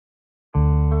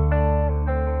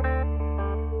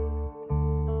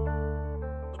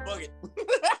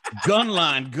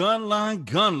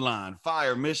Gunline.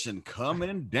 Fire mission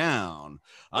coming down.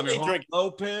 I'm your host,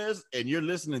 Lopez, and you're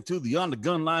listening to the On the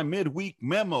Gunline Midweek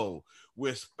Memo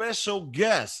with special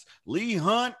guests Lee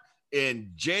Hunt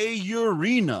and Jay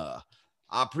Urena.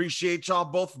 I appreciate y'all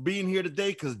both for being here today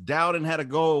because Dowden had to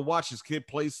go watch his kid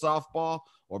play softball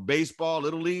or baseball,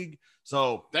 Little League.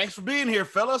 So thanks for being here,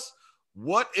 fellas.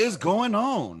 What is going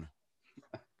on?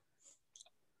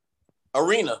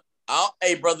 Arena.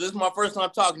 Hey, brother, this is my first time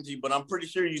talking to you, but I'm pretty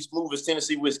sure you smooth as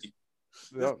Tennessee whiskey.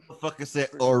 This motherfucker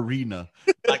said arena,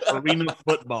 like arena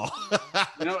football.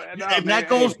 And that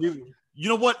goes. You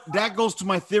know what? That goes to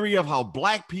my theory of how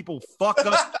black people fuck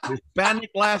up Hispanic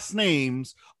last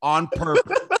names on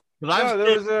purpose.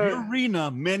 I've said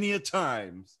arena many a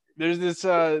times. There's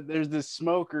this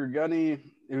smoker, Gunny.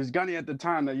 It was Gunny at the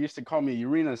time that used to call me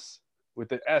Uranus with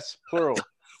the S plural.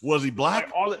 Was he black?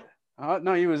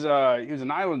 No, he was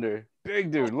an Islander,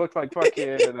 big dude, looked like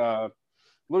fucking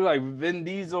looked like Vin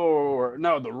Diesel or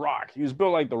The Rock. He was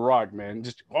built like The Rock, man.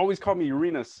 Just always called me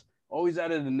Uranus. Always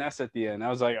added an S at the end. I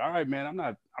was like, all right, man, I'm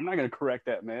not gonna correct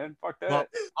that, man. Fuck that. Well,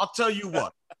 I'll tell you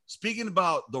what. Speaking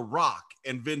about The Rock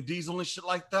and Vin Diesel and shit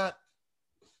like that,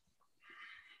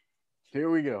 here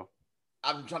we go.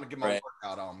 I've been trying to get my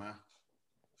workout on, man.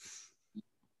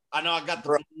 I know I got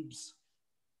the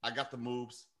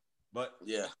moves. But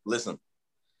yeah, listen,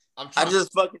 I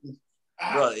just fucking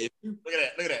bro. Look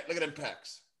at that! Look at them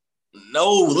pecs.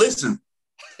 No, listen,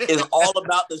 it's all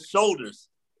about the shoulders.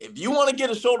 If you want to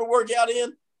get a shoulder workout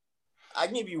in, I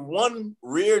can give you one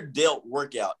rear delt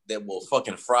workout that will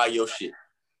fucking fry your shit.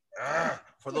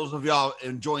 For those of y'all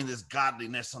enjoying this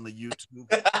godliness on the YouTube,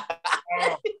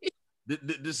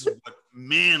 this is what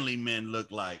manly men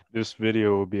look like. This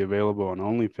video will be available on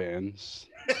OnlyFans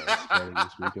starting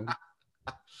this weekend.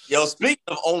 Yo, speaking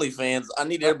of OnlyFans, I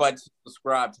need everybody to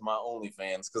subscribe to my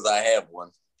OnlyFans because I have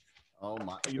one. Oh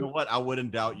my! You know what? I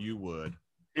wouldn't doubt you would.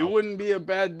 It wouldn't be a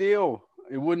bad deal.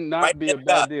 It would not be a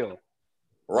bad deal.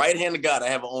 Right hand of God, I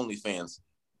have an OnlyFans.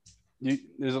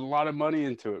 There's a lot of money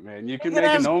into it, man. You can make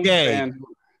an OnlyFans.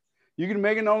 You can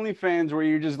make an OnlyFans where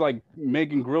you're just like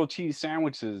making grilled cheese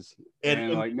sandwiches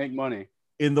and like make money.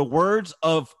 In the words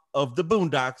of the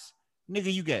Boondocks,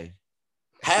 nigga, you gay.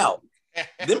 How?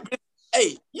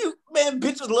 Hey,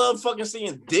 bitches love fucking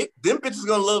seeing dick. Them bitches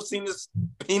gonna love seeing this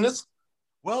penis.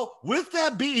 Well, with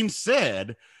that being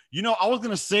said, I was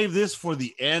gonna save this for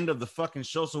the end of the fucking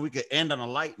show so we could end on a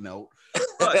light note,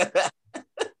 but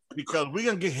because we're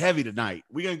gonna get heavy tonight.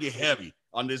 We're gonna get heavy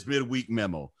on this midweek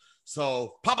memo.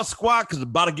 So pop a squat because it's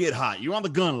about to get hot. You're on the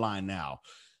gun line now.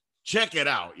 Check it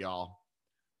out, y'all.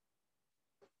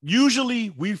 Usually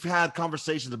we've had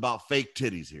conversations about fake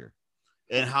titties here.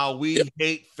 And how we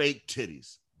hate fake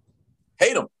titties.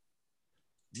 Hate them.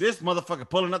 This motherfucker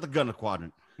pulling out the gunner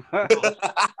quadrant.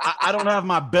 I don't have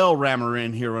my bell rammer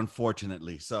in here,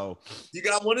 unfortunately. So you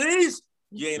got one of these?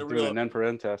 You ain't a real an end for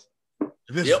end test.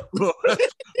 Yep.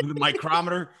 The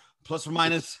micrometer plus or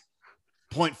minus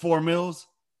 0.4 mils.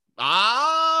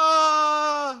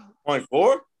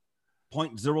 0.4?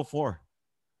 0.04.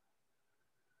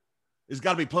 It's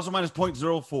got to be plus or minus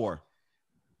 0.04.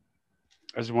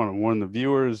 I just want to warn the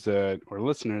viewers or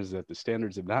listeners that the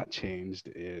standards have not changed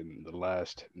in the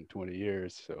last 20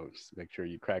 years. So just make sure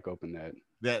you crack open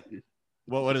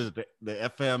what is it?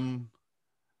 The FM?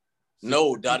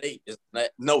 No, .8. It's not,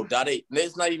 .8.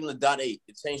 It's not even the .8.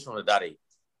 It changed from the .8.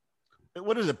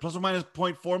 What is it? Plus or minus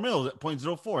 0.4 mils at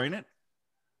 0.04, ain't it?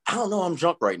 I don't know. I'm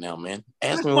drunk right now, man.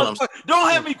 Ask me what I'm.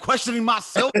 Don't have me questioning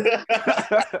myself.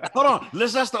 Hold on.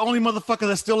 Let's ask the only motherfucker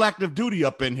that's still active duty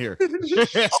up in here.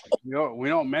 We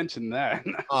don't mention that.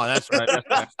 Oh, that's right.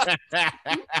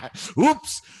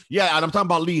 Oops. Yeah, and I'm talking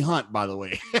about Lee Hunt, by the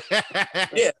way.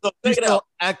 Yeah, so check it out.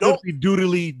 Actively,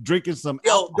 dutifully drinking some.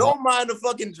 Yo, don't mind the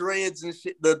fucking dreads and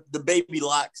shit. The baby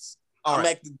locks. I'm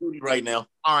active duty right now.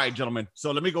 All right, gentlemen.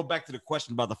 So let me go back to the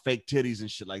question about the fake titties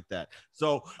and shit like that.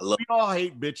 So we all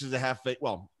hate bitches that have fake.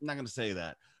 Well, I'm not going to say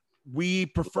that. We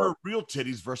prefer real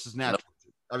titties versus natural.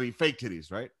 I mean, fake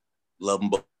titties, right? Love them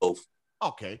both.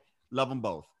 Okay. Love them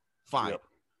both. Fine. Yep.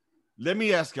 Let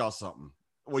me ask y'all something.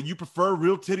 Well, you prefer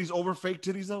real titties over fake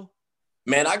titties, though?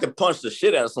 Man, I could punch the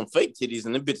shit out of some fake titties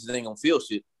and them bitches ain't going to feel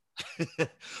shit.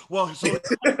 Well, so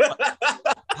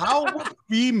how would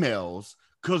females...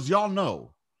 Because y'all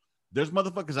know there's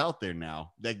motherfuckers out there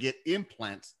now that get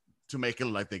implants to make it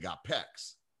look like they got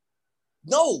pecs.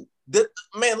 No,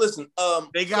 man, listen.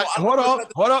 They got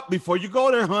hold up before you go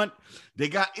there, Hunt. They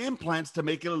got implants to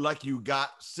make it look like you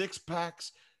got six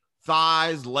packs,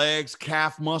 thighs, legs,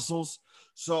 calf muscles.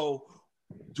 So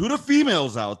to the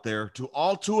females out there, to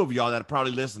all two of y'all that are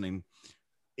probably listening,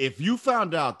 if you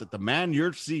found out that the man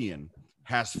you're seeing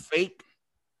has fake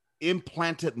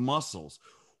implanted muscles,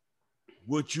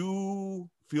 would you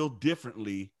feel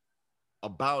differently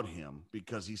about him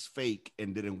because he's fake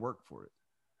and didn't work for it?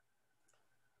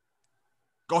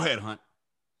 Go ahead, Hunt.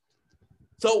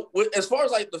 So as far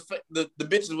as like the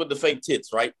bitches with the fake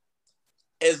tits, right?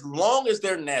 As long as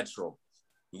they're natural,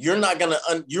 you're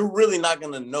really not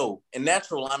gonna know. And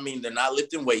natural, I mean, they're not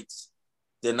lifting weights,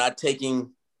 they're not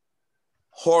taking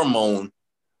hormone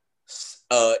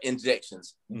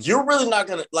injections. You're really not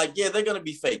gonna they're gonna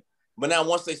be fake. But now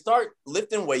once they start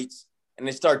lifting weights and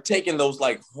they start taking those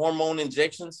like hormone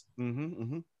injections,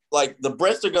 like the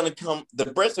breasts are gonna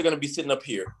be sitting up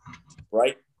here,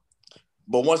 right?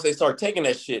 But once they start taking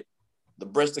that shit, the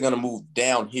breasts are gonna move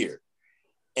down here.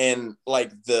 And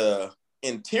like the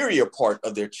interior part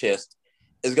of their chest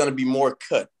is going to be more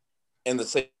cut, and the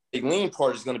saline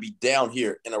part is going to be down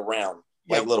here and around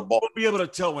like little balls. We'll be able to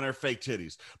tell when they're fake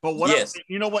titties. But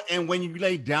you know what? And when you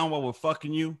lay down while we're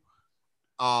fucking you,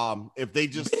 if they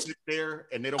just sit there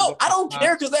and they don't. Oh, I don't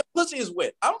care because that pussy is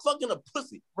wet. I'm fucking a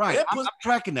pussy. Right. I'm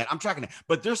tracking that.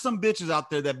 But there's some bitches out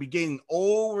there that be getting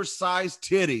oversized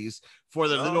titties for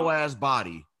their little ass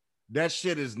body. That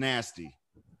shit is nasty.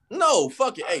 No,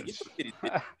 fuck it. Hey, get the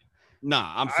titties.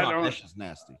 Nah, I'm sorry. That's just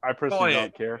nasty. I personally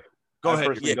don't care. Go ahead. I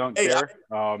personally don't care.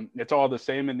 It's all the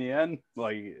same in the end.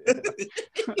 Like,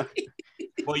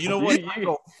 well, you know what?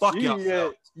 Fuck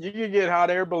you can get hot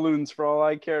air balloons for all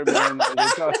I care, man.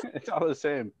 It's all the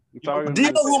same. Do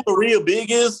you know who Maria Big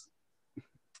is?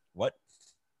 What?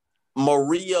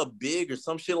 Maria Big or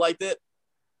some shit like that.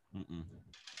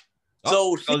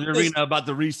 So you're reading about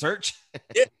the research.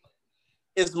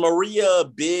 It's Maria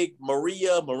Big,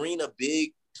 Marina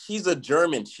Big. She's a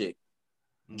German chick.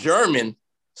 German.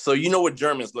 So you know what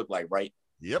Germans look like, right?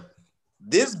 Yep.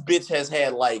 This bitch has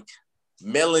had like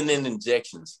melanin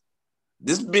injections.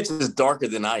 This bitch is darker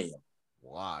than I am.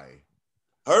 Why?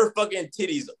 Her fucking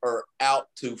titties are out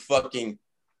to fucking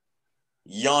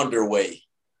yonder way.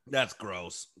 That's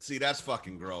gross. See, that's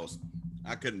fucking gross.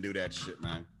 I couldn't do that shit,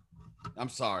 man. I'm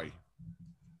sorry.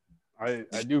 I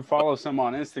do follow some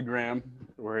on Instagram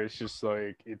where it's just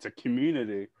like it's a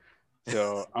community.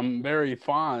 So I'm very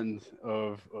fond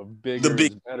of bigger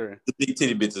is better. The big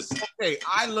titty bitches. Okay,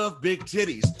 I love big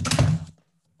titties.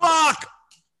 Fuck!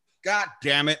 God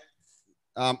damn it.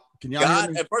 Can y'all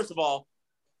hear me? And first of all,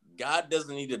 God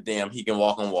doesn't need a dam. He can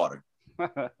walk on water.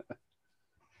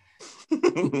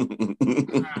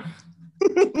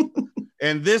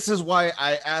 And this is why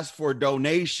I asked for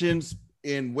donations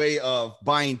in way of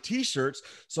buying t-shirts,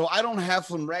 so I don't have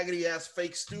some raggedy ass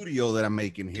fake studio that I'm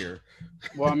making here.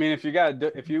 Well, I mean, if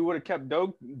you would have kept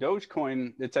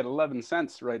Dogecoin, it's at 11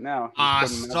 cents right now. I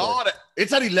saw that.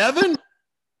 It's at 11.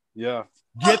 Yeah.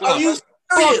 Get the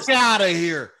fuck out of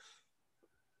here.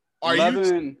 Are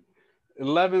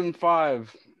 11.5.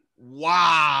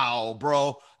 Wow,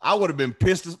 bro. I would have been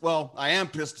pissed as well. I am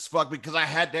pissed as fuck because I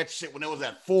had that shit when it was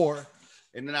at 4,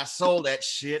 and then I sold that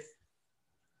shit.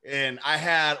 And I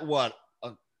had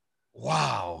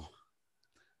wow.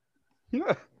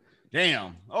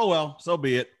 Damn. Oh, well, so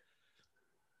be it.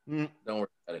 Don't worry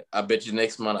about it. I bet you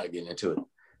next month I get into it.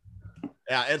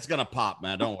 Yeah, it's going to pop,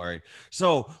 man. Don't worry.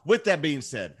 So with that being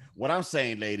said, what I'm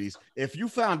saying, ladies, if you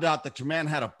found out that your man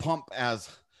had a pump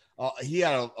as he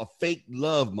had a fake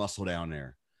love muscle down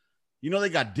there, you know, they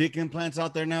got dick implants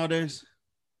out there nowadays.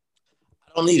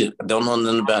 I don't need it. I don't know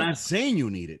nothing about it. I'm not saying you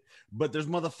need it, but there's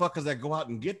motherfuckers that go out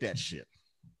and get that shit.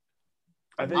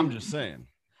 I'm just saying,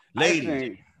 ladies, I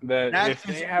think that if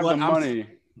they have the money,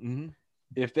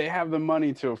 if they have the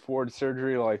money to afford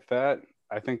surgery like that,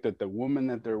 I think that the woman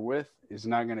that they're with is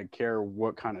not going to care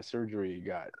what kind of surgery he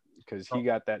got because he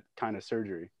got that kind of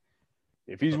surgery.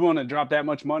 If he's willing to drop that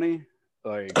much money,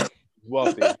 like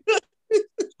wealthy.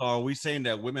 Are we saying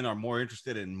that women are more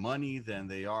interested in money than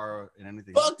they are in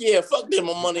anything? Fuck yeah, fuck them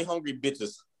money hungry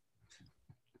bitches.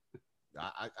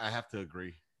 I have to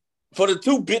agree. For the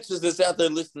two bitches that's out there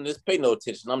listening to this, pay no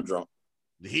attention. I'm drunk.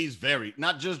 He's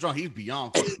not just drunk, he's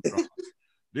beyond fucking drunk.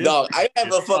 Dog, I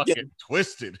have a fucking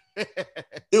twisted.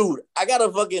 Dude, I got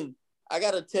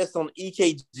a test on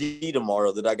EKG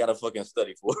tomorrow that I got to fucking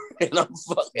study for. And I'm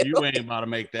fucking you ain't about to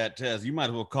make that test. You might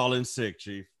as well call in sick,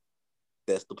 Chief.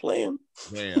 That's the plan.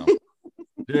 Damn.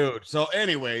 Dude. So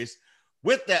anyways,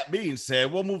 with that being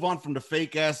said, we'll move on from the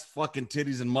fake ass fucking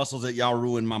titties and muscles that y'all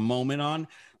ruined my moment on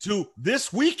to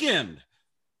this weekend.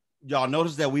 Y'all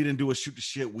noticed that we didn't do a shoot the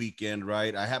shit weekend,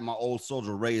 right? I had my old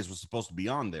soldier Rays was supposed to be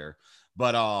on there,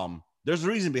 but there's a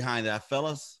reason behind that,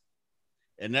 fellas,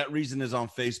 and that reason is on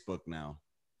Facebook now.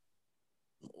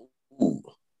 Ooh.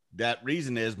 That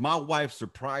reason is my wife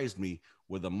surprised me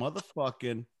with a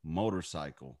motherfucking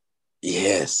motorcycle.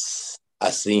 Yes, I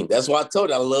seen. That's why I told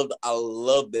you I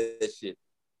love that shit,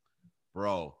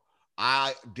 bro.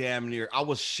 I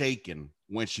was shaking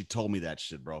when she told me that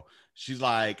shit, bro. She's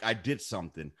like, I did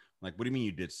something. I'm like, what do you mean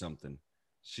you did something?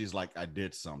 She's like, I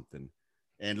did something.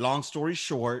 And long story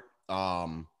short,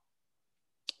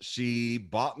 she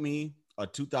bought me a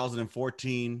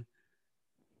 2014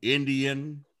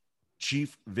 Indian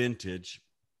Chief Vintage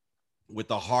with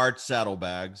the hard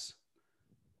saddlebags,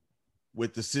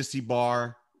 with the sissy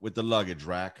bar, with the luggage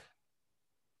rack,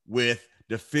 with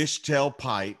the fishtail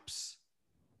pipes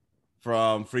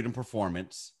from Freedom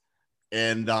Performance,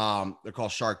 and they're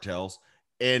called Shark Tails.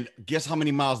 And guess how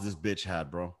many miles this bitch had,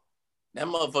 bro? That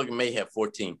motherfucker may have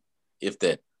 14, if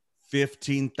that.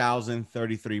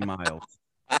 15,033 miles.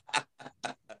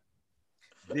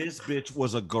 This bitch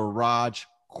was a garage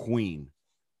queen.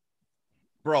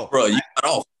 Bro, you got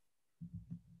off.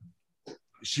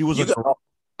 She was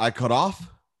I cut off?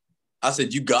 I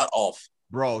said you got off.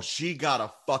 Bro, she got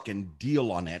a fucking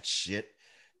deal on that shit.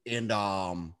 And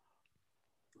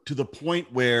to the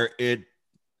point where it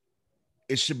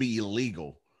should be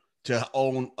illegal to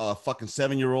own a fucking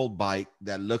 7-year-old bike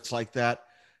that looks like that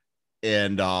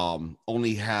and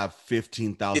only have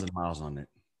 15,000 miles on it.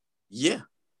 Yeah.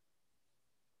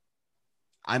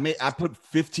 I put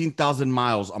 15,000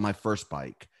 miles on my first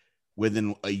bike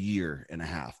within a year and a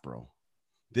half, bro.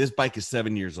 This bike is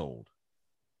 7 years old.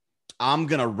 I'm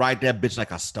going to ride that bitch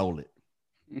like I stole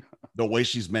it. The way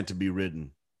she's meant to be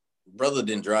ridden. Brother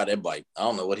didn't drive that bike. I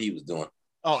don't know what he was doing.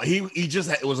 Oh, he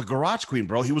just it was a garage queen,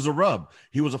 bro. He was a rub.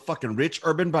 He was a fucking rich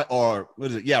urban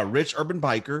rich urban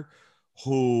biker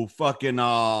who fucking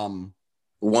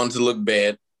wanted to look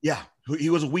bad. Yeah, he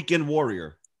was a weekend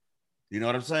warrior. You know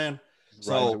what I'm saying?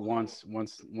 So once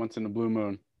in the blue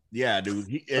moon. Yeah,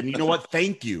 dude. And you know what?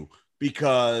 Thank you,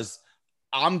 because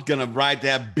I'm gonna ride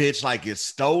that bitch like it's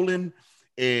stolen,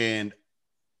 and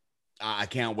I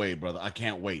can't wait, brother. I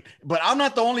can't wait. But I'm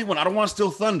not the only one. I don't want to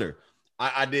steal thunder.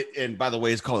 I did, and by the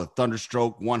way, it's called a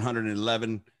Thunderstroke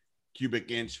 111 cubic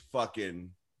inch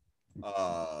fucking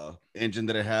engine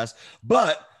that it has.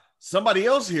 But somebody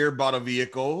else here bought a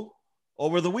vehicle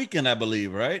over the weekend, I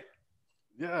believe, right?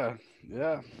 Yeah.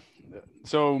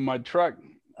 So my truck,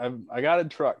 I got a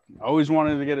truck. I always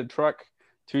wanted to get a truck.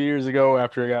 2 years ago,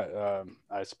 after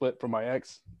I split from my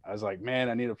ex, I was like, man,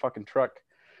 I need a fucking truck.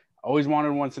 I always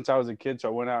wanted one since I was a kid, so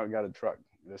I went out and got a truck.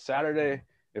 The Saturday,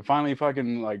 it finally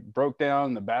fucking like broke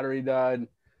down. The battery died.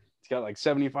 It's got like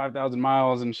 75,000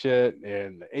 miles and shit,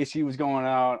 and the AC was going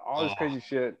out. All this crazy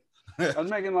shit. I was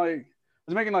making like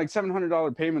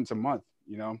 $700 payments a month,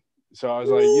 you know. So I was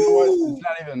like, you know what? It's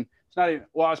not even.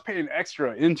 Well, I was paying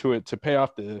extra into it to pay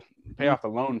off the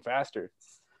loan faster.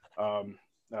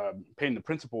 Paying the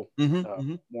principal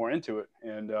more into it,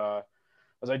 and I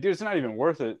was like, dude, it's not even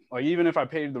worth it. Like, even if I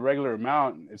paid the regular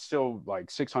amount, it's still like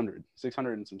 600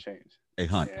 and some change. Hey,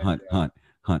 Hunt.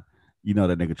 You know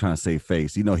that nigga trying to save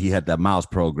face. You know he had that miles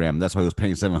program. That's why he was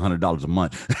paying $700 a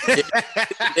month.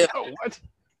 Yeah. What?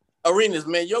 Arenas,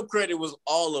 man, your credit was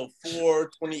all of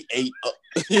 428.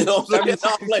 You know what I'm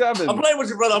saying? I'm playing with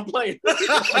you, brother. I'm playing.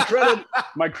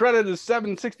 My credit is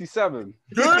 767.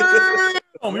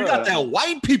 Damn, you got that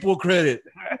white people credit.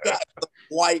 Got the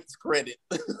white's credit.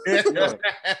 Yeah,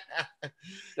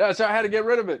 so I had to get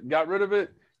rid of it. Got rid of it.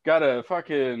 Got a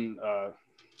fucking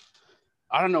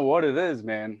I don't know what it is,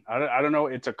 man. I don't know.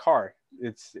 It's a car.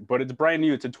 But it's brand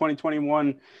new. It's a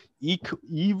 2021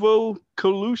 Evo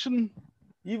Collusion.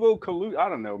 I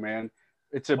don't know, man.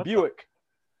 It's a Buick.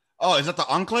 Oh, is that the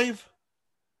Enclave?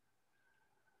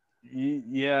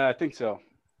 Yeah, I think so.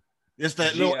 It's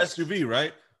that little SUV,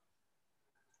 right?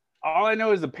 All I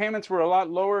know is the payments were a lot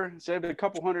lower. Saved a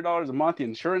couple $100 a month. The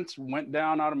insurance went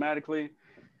down automatically,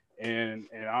 and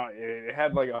it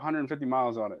had like 150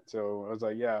 miles on it. So I was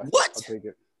like, yeah, what? I'll take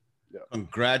it. Yeah.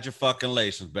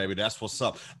 Congratulations, baby. That's what's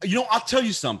up. You know, I'll tell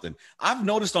you something. I've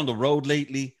noticed on the road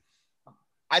lately,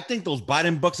 I think those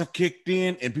Biden bucks have kicked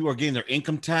in and people are getting their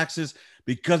income taxes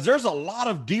because there's a lot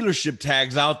of dealership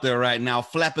tags out there right now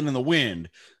flapping in the wind.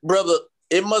 Brother,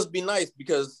 it must be nice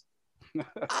because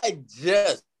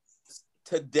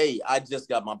today I just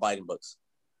got my Biden bucks.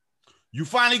 You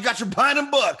finally got your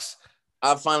Biden bucks.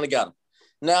 I finally got them.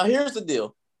 Now, here's the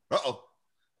deal. Uh-oh.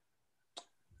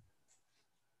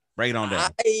 Break it on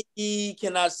down. I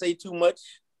cannot say too much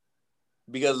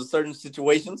because of certain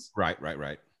situations. Right.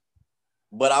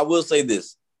 But I will say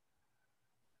this.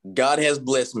 God has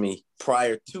blessed me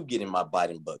prior to getting my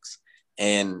Biden bucks.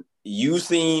 And you've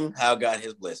seen how God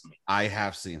has blessed me. I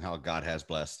have seen how God has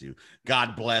blessed you.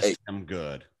 God blessed him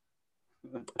good.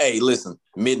 Hey, listen,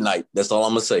 midnight. That's all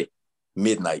I'm going to say.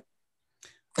 midnight.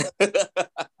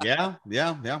 Yeah.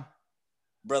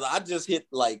 Brother, I just hit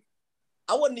like,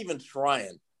 I wasn't even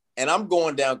trying. And I'm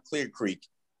going down Clear Creek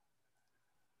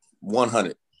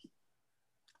 100.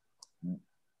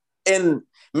 And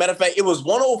matter of fact, it was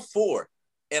 104.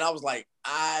 And I was like,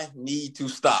 I need to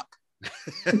stop.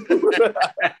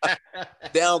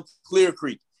 Down Clear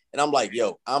Creek. And I'm like,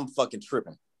 yo, I'm fucking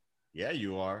tripping. Yeah,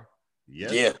 you are.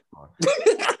 Yes, yeah.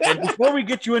 And before we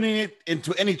get you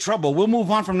into any trouble, we'll move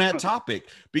on from that topic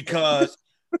because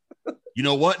you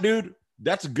know what, dude?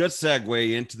 That's a good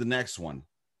segue into the next one.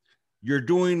 You're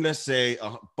doing, let's say,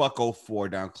 a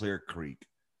 $104 down Clear Creek.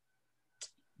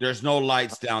 There's no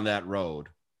lights down that road.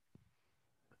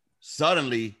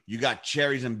 Suddenly, you got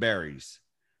cherries and berries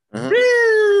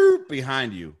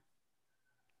behind you.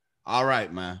 All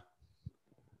right, man.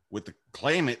 With the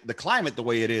climate the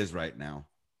way it is right now,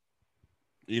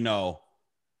 you know,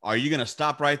 are you gonna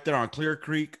stop right there on Clear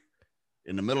Creek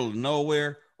in the middle of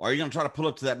nowhere, or are you gonna try to pull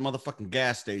up to that motherfucking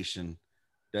gas station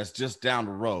that's just down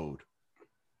the road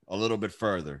a little bit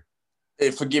further?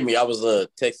 Hey, forgive me, I was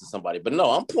texting somebody, but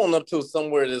no, I'm pulling up to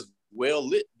somewhere that's well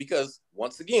lit because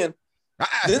once again,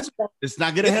 let's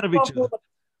not get ahead of each other.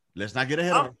 Let's not get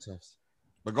ahead of ourselves.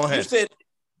 But go ahead.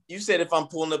 You said if I'm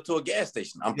pulling up to a gas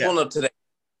station, I'm pulling up to that.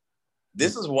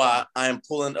 This is why I am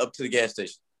pulling up to the gas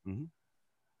station. Mm-hmm.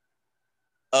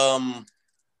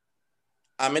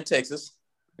 I'm in Texas.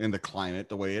 In the climate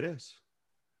the way it is.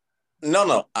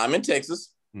 No, I'm in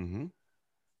Texas. Mm-hmm.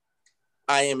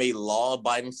 I am a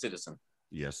law-abiding citizen.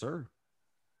 Yes, sir.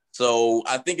 So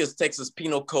I think it's Texas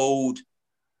Penal Code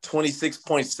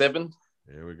 26.7.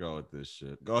 Here we go with this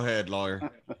shit. Go ahead,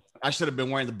 lawyer. I should have been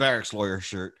wearing the barracks lawyer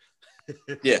shirt.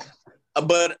 Yeah,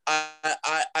 but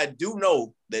I do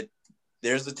know that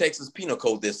there's a Texas Penal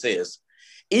Code that says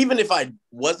even if I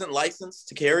wasn't licensed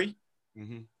to carry,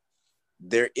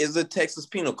 there is a Texas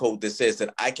Penal Code that says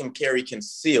that I can carry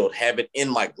concealed, have it in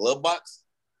my glove box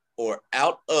or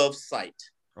out of sight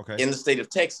in the state of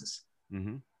Texas.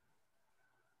 Mm-hmm.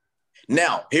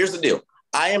 Now, here's the deal.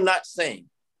 I am not saying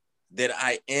that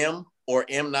I am or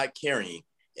am not carrying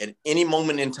at any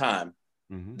moment in time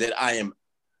that I am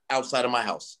outside of my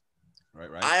house.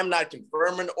 Right. I am not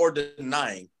confirming or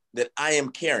denying that I am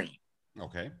carrying.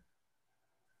 Okay.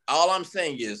 All I'm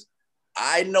saying is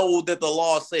I know that the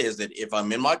law says that if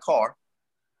I'm in my car,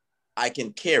 I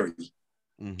can carry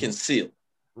concealed.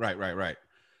 Right.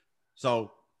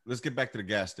 So let's get back to the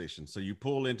gas station. So you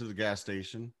pull into the gas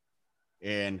station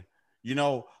and, you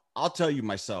know, I'll tell you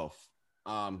myself,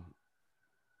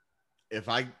 if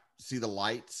I see the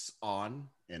lights on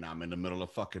and I'm in the middle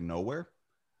of fucking nowhere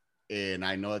and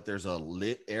I know that there's a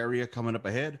lit area coming up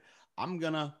ahead, I'm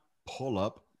going to pull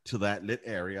up to that lit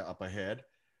area up ahead,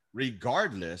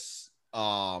 regardless that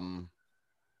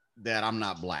I'm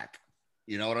not black.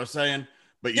 You know what I'm saying?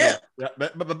 But yeah,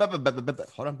 but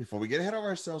hold on before we get ahead of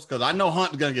ourselves, because I know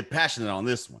Hunt's gonna get passionate on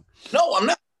this one. No, I'm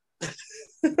not.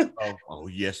 oh,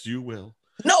 yes, you will.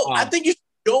 No, I think you should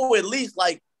go at least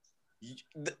like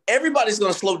everybody's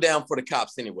gonna slow down for the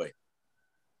cops anyway.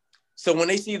 So when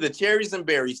they see the cherries and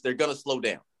berries, they're gonna slow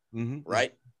down,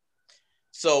 right?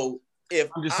 So if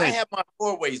I have my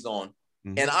four-ways on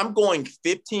and I'm going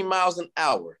 15 miles an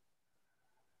hour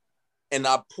and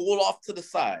I pull off to the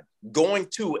side, going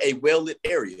to a well-lit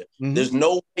area, there's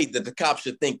no way that the cop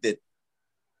should think that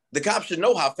the cop should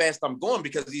know how fast I'm going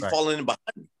because he's falling in behind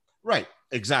me. Right,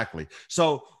 exactly.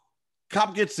 So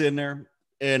cop gets in there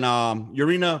and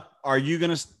Urena, are you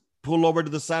going to pull over to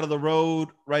the side of the road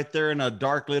right there in a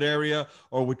dark lit area,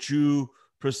 or would you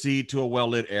proceed to a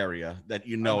well-lit area that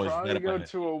you know is lit up go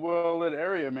to a well-lit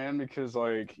area, man, because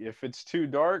like if it's too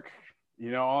dark, you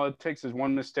know, all it takes is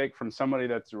one mistake from somebody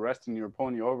that's arresting you or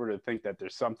pulling you over to think that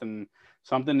there's something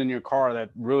in your car that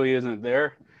really isn't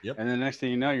there. Yep. And the next thing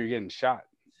you know, you're getting shot.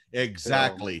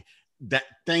 Exactly.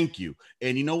 Thank you.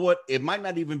 And you know what? It might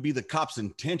not even be the cop's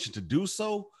intention to do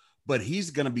so, but he's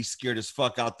going to be scared as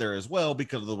fuck out there as well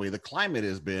because of the way the climate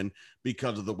has been,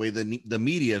 because of the way the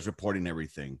media is reporting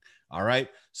everything. All right.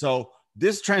 So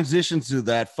this transitions to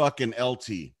that fucking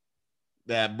LT,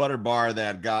 that butter bar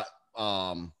that got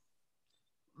got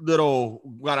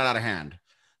out of hand,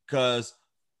 because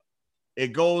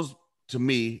it goes to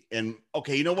me. And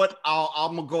okay, you know what?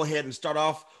 I'm gonna go ahead and start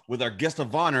off with our guest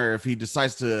of honor if he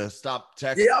decides to stop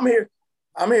texting. Yeah, I'm here.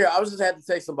 I was just had to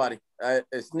text somebody. A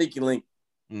sneaky link.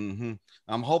 I'm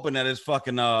hoping that it's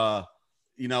fucking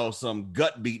some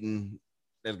gut beating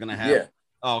that's gonna happen. Yeah.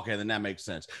 Oh, okay, then that makes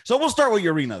sense. So we'll start with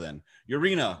Urena then.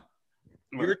 Urena,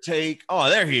 your take. Oh,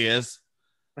 there he is.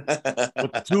 With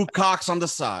the two cocks on the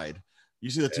side. You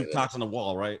see the two cocks on the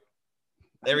wall, right?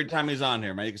 Every time he's on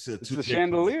here, man, you can see the two. It's the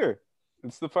chandelier.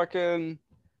 It's the fucking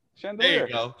chandelier. There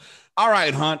you go. All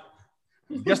right, Hunt.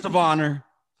 Guest of honor.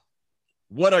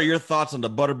 What are your thoughts on the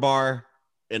butter bar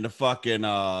and the fucking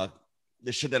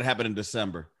the shit that happened in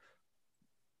December?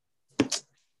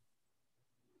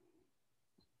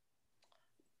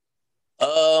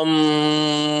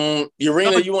 Urena,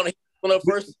 you want to hit one up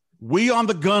first? We on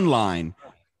the gun line.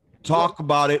 Talk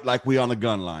about it like we on the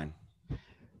gun line.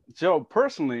 So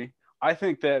personally, I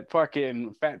think that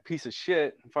fucking fat piece of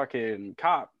shit fucking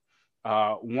cop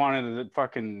wanted to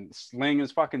fucking sling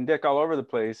his fucking dick all over the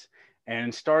place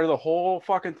and started the whole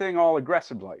fucking thing all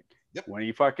aggressive like. Yep. When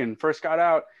he fucking first got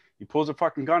out, he pulls a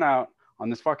fucking gun out on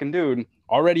this fucking dude,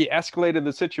 already escalated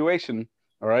the situation.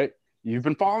 All right. You've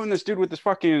been following this dude with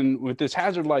this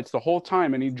hazard lights the whole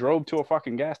time, and he drove to a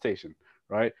fucking gas station,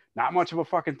 right? Not much of a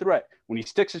fucking threat. When he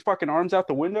sticks his fucking arms out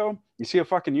the window, you see a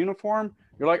fucking uniform,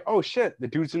 you're like, oh shit, the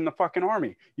dude's in the fucking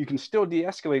army. You can still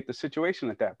de-escalate the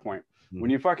situation at that point. When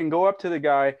you fucking go up to the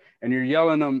guy and you're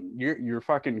yelling him, you're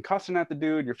fucking cussing at the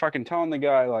dude, you're fucking telling the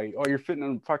guy like, oh, you're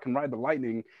fitting to fucking ride the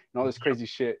lightning and all this crazy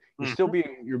shit. You're still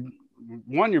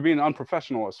you're being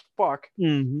unprofessional as fuck.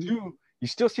 Two, you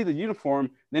still see the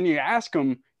uniform. Then you ask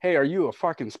him, hey, are you a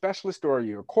fucking specialist or are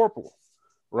you a corporal?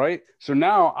 Right? So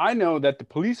now I know that the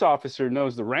police officer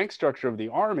knows the rank structure of the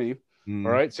army.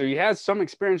 All right. So he has some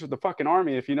experience with the fucking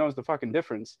army if he knows the fucking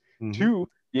difference. Two,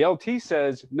 the LT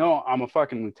says, no, I'm a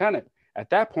fucking lieutenant. At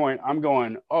that point, I'm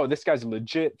going, oh, this guy's a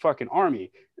legit fucking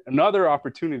army. Another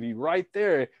opportunity right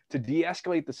there to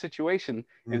de-escalate the situation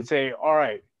and say, all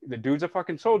right, the dude's a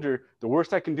fucking soldier. The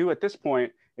worst I can do at this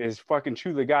point is fucking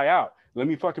chew the guy out. Let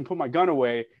me fucking put my gun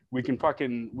away. We can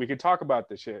talk about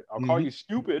this shit. I'll call you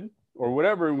stupid or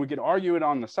whatever, and we can argue it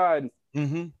on the side.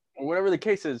 Or whatever the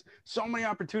case is. So many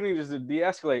opportunities to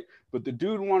de-escalate, but the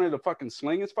dude wanted to fucking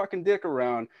sling his fucking dick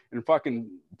around and fucking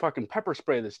pepper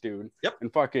spray this dude. Yep.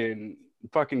 And fucking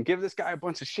give this guy a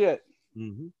bunch of shit.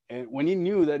 And when he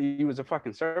knew that he was a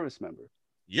fucking service member.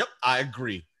 Yep, I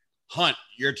agree. Hunt,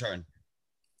 your turn.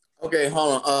 Okay,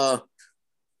 hold on.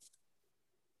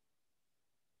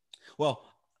 Well,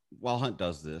 while Hunt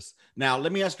does this, now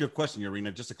let me ask you a question,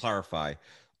 Urena, just to clarify.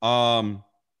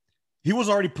 He was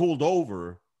already pulled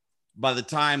over by the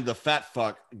time the fat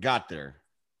fuck got there.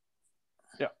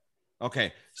 Yeah.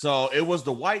 Okay, so it was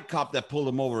the white cop that pulled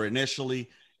him over initially,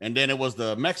 and then it was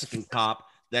the Mexican cop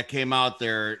that came out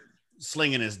there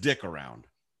slinging his dick around.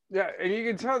 Yeah, and you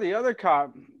can tell the other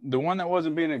cop, the one that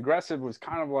wasn't being aggressive, was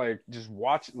kind of like just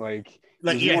watching, like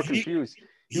more confused.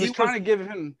 He was trying to give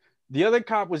him. The other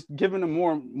cop was giving him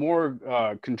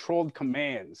more controlled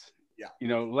commands. Yeah, you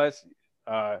know, less.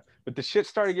 But the shit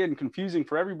started getting confusing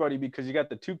for everybody because you got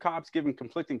the two cops giving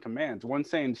conflicting commands. One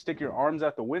saying stick your arms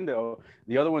out the window,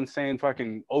 the other one saying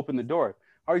fucking open the door.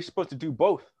 How are you supposed to do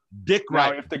both? Dick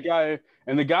right. Now, if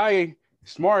the guy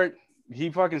smart,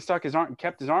 he fucking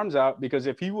kept his arms out, because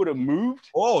if he would have moved,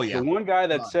 the one guy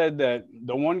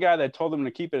that told him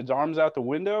to keep his arms out the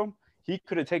window, he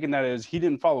could have taken that as he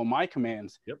didn't follow my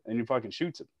commands. Yep. And he fucking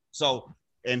shoots him. So,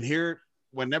 and here,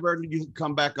 whenever you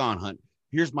come back on, Hunt,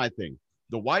 here's my thing.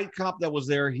 The white cop that was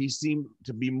there, he seemed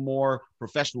to be more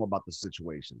professional about the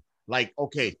situation. Like,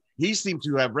 okay, he seemed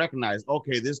to have recognized,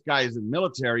 okay, this guy is in the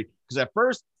military, because at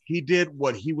first he did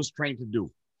what he was trained to do.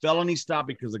 Felony stop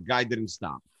because the guy didn't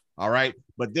stop. All right.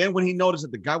 But then when he noticed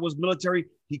that the guy was military,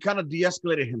 he kind of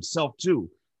de-escalated himself too.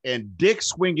 And Dick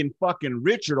swinging fucking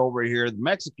Richard over here, the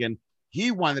Mexican,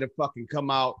 he wanted to fucking come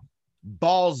out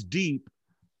balls deep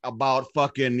about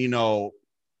fucking,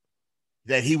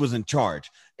 that he was in charge.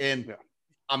 And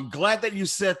I'm glad that you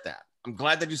said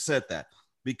that.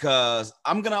 Because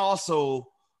I'm going to also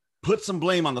put some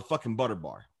blame on the fucking butter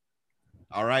bar.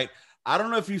 All right. I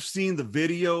don't know if you've seen the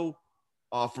video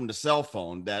from the cell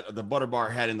phone that the butter bar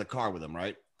had in the car with him,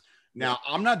 right? Now,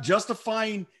 I'm not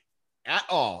justifying at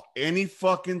all any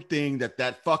fucking thing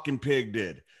that fucking pig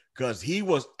did, because he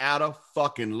was out of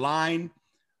fucking line.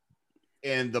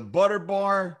 And the butter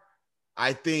bar,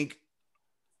 I think,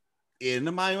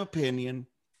 in my opinion,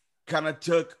 kind of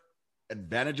took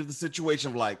advantage of the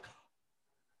situation of like,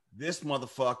 this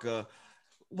motherfucker,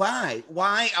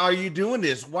 why are you doing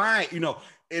this? Why?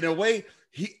 In a way,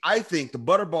 I think the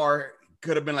butter bar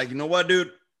could have been like, you know what,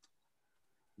 dude?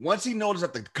 Once he noticed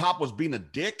that the cop was being a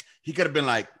dick, he could have been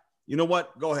like, you know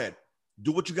what? Go ahead.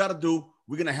 Do what you got to do.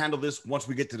 We're going to handle this once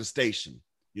we get to the station.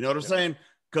 You know what I'm saying?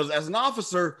 Because as an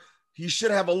officer, he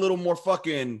should have a little more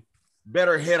fucking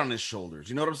better head on his shoulders.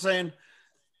 You know what I'm saying?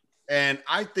 And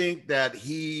I think that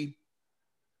he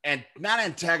and not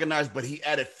antagonized, but he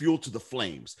added fuel to the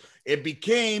flames. It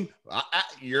became,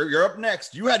 you're up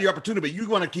next. You had your opportunity, but you're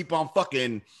going to keep on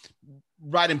fucking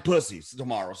riding pussies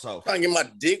tomorrow. So trying to get my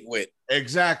dick wet.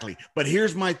 Exactly. But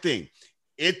here's my thing.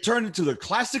 It turned into the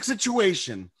classic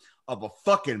situation of a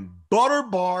fucking butter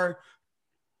bar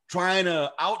trying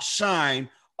to outshine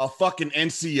a fucking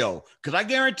NCO. Because I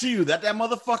guarantee you that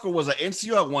motherfucker was an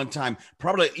NCO at one time,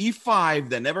 probably an E5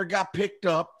 that never got picked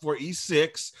up for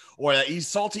E6, or an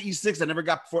salty E6 that never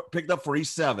got picked up for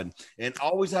E7, and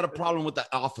always had a problem with the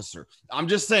officer. I'm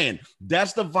just saying,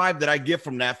 that's the vibe that I get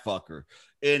from that fucker.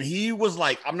 And he was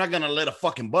like, I'm not going to let a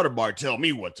fucking butter bar tell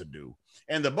me what to do.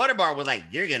 And the butter bar was like,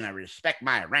 you're going to respect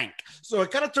my rank. So it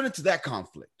kind of turned into that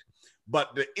conflict.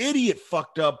 But the idiot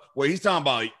fucked up where he's talking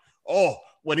about,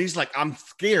 when he's like, I'm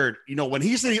scared, when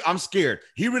he said I'm scared,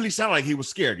 he really sounded like he was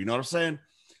scared. You know what I'm saying?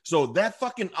 So that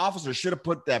fucking officer should have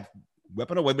put that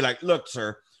weapon away. Be like, look,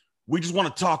 sir, we just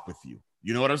want to talk with you.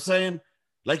 You know what I'm saying?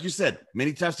 Like you said,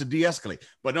 many times to de-escalate.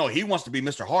 But no, he wants to be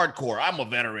Mr. Hardcore. I'm a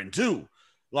veteran too.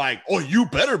 Like, you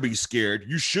better be scared.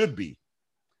 You should be.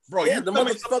 Bro, yeah, the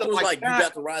motherfucker was like, you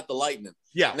got to ride the lightning.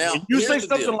 Yeah. Now, you say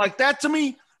something like that to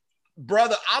me,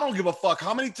 brother, I don't give a fuck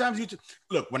how many times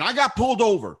look, when I got pulled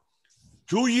over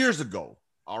 2 years ago,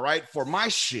 all right, for my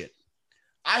shit,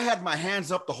 I had my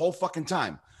hands up the whole fucking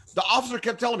time. The officer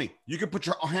kept telling me, you can put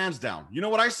your hands down. You know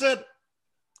what I said?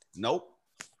 Nope.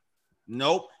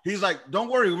 He's like, don't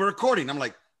worry, we're recording. I'm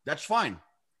like, that's fine.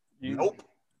 Nope.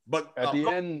 But at the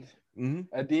end,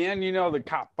 the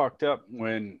cop fucked up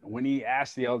when he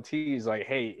asked the LT, he's like,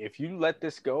 hey, if you let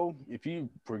this go, if you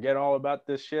forget all about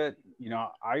this shit,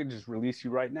 I just release you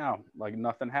right now. Like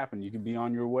nothing happened. You could be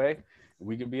on your way.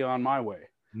 We could be on my way.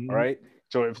 All right.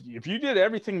 So if you did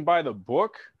everything by the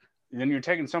book, then you're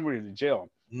taking somebody to jail.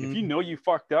 If you know you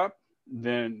fucked up,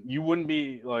 then you wouldn't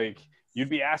be like, you'd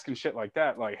be asking shit like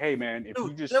that. Like, hey man, if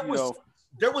you just,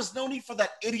 there was no need for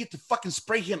that idiot to fucking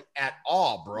spray him at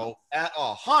all, bro. At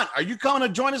all. Hunt, are you coming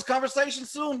to join this conversation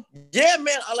soon? Yeah,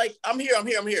 man. I'm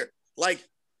here. Like,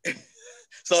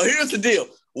 so here's the deal.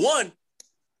 One,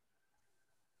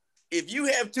 if you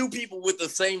have two people with the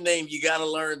same name, you got to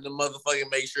learn to motherfucking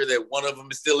make sure that one of them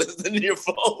is still listening to your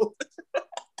phone.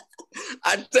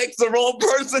 I text the wrong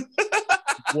person.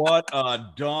 What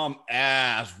a dumb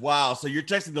ass. Wow. So you're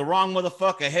texting the wrong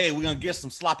motherfucker. Hey, we're going to get some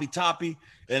sloppy toppy.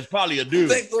 And it's probably a dude.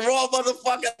 Text the wrong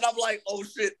motherfucker. And I'm like, oh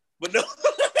shit. But no.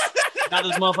 Now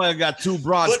this motherfucker got two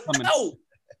broads coming. No,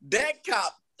 that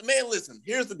cop, man, listen,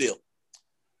 here's the deal.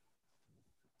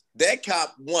 That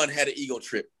cop, one, had an ego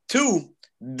trip. Two,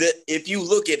 if you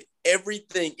look at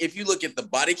everything, if you look at the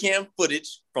body cam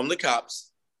footage from the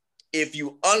cops, if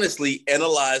you honestly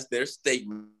analyze their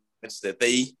statements that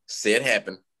they said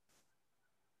happened,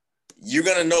 you're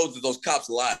going to know that those cops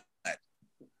lied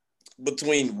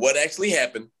between what actually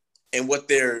happened and what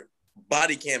their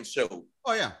body cam showed.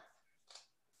 Oh, yeah.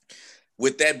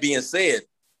 With that being said,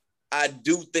 I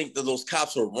do think that those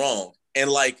cops are wrong. And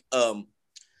like,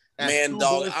 man,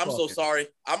 dog, I'm so sorry.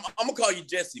 I'm going to call you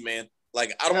Jesse, man.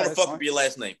 Like, I don't want to fuck up your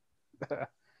last name.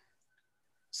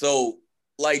 So,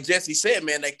 like Jesse said,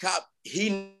 man, that cop,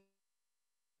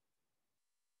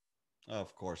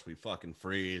 of course, we fucking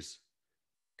freeze.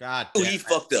 God damn. He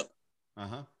fucked up.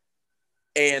 Uh-huh.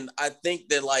 And I think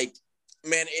that, like,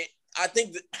 man, I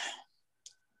think that.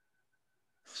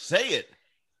 Say it.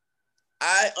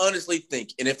 I honestly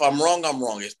think, and if I'm wrong, I'm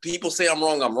wrong. If people say I'm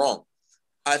wrong, I'm wrong.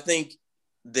 I think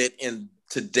that in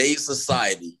today's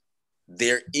society,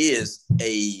 there is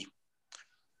a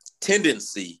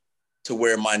tendency to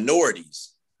where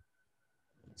minorities,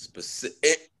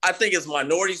 I think it's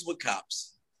minorities with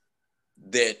cops,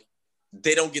 that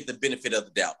they don't get the benefit of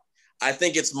the doubt. I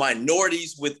think it's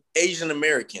minorities with Asian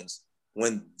Americans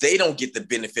when they don't get the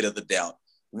benefit of the doubt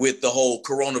with the whole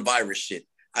coronavirus shit.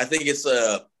 I think it's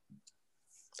a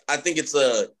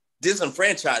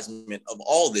disenfranchisement of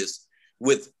all this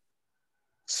with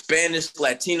Spanish,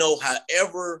 Latino,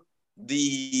 however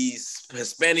these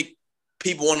Hispanic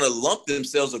people want to lump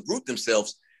themselves or group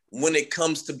themselves when it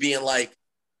comes to being like,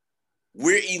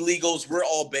 we're illegals, we're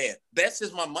all bad. That's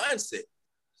just my mindset.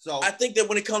 So I think that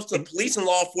when it comes to police and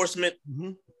law enforcement,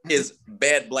 is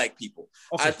bad black people.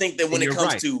 Okay. I think that when it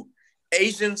comes to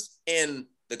Asians and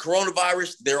the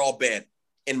coronavirus, they're all bad.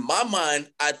 In my mind,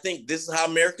 I think this is how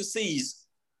America sees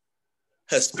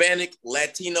Hispanic,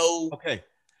 Latino,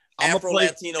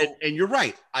 Afro-Latino. And you're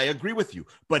right. I agree with you.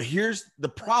 But here's the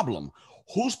problem.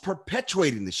 Who's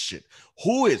perpetuating this shit?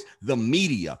 Who is the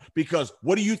media? Because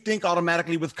what do you think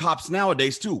automatically with cops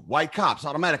nowadays too? White cops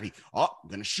automatically,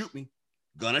 gonna shoot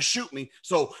me.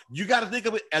 So you got to think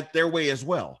of it at their way as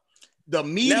well. The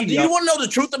media. Now, do you want to know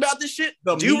the truth about this shit?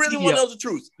 Do you really want to know the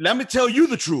truth? Let me tell you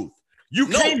the truth. You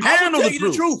can't handle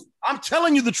the truth. I'm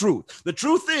telling you the truth. The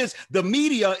truth is the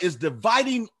media is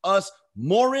dividing us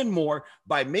more and more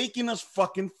by making us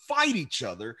fucking fight each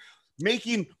other,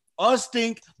 making us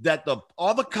think that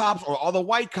all the cops or all the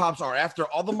white cops are after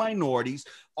all the minorities,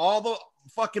 all the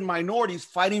fucking minorities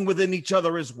fighting within each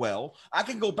other as well. I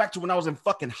can go back to when I was in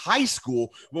fucking high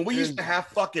school when we used to have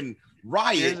fucking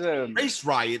race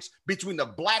riots between the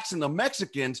blacks and the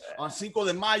Mexicans on Cinco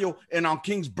de Mayo and on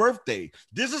King's birthday.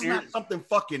 This is not something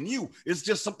fucking new. It's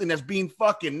just something that's being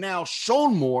fucking now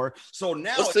shown more. So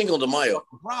now it's Cinco de Mayo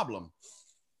problem.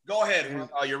 Go ahead,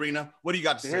 Urena. What do you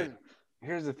got to say?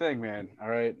 Here's the thing, man. All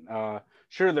right.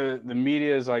 Sure, the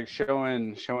media is like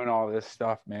showing all this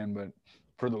stuff, man, but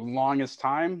for the longest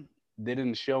time, they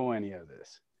didn't show any of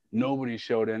this. Nobody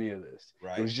showed any of this.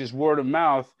 Right. It was just word of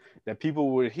mouth that people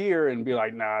would hear and be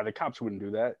like, nah, the cops wouldn't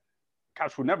do that.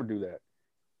 Cops would never do that.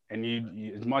 And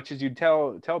you as much as you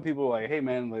tell people like, hey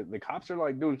man, the cops are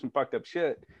like doing some fucked up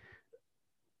shit,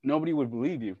 nobody would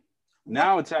believe you.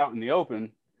 Now it's out in the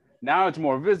open. Now it's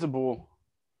more visible.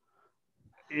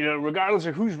 You know, regardless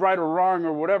of who's right or wrong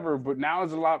or whatever, but now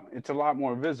it's a lot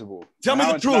more visible. Tell me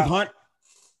the truth, Hunt.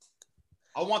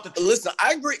 I want the truth. Listen,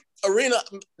 I agree. Arena,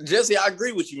 Jesse, I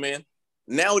agree with you, man.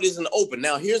 Now it isn't open.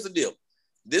 Now, here's the deal.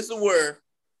 This is where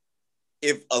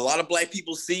if a lot of black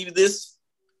people see this,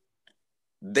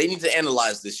 they need to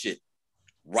analyze this shit.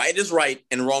 Right is right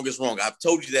and wrong is wrong. I've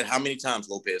told you that how many times,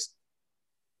 Lopez?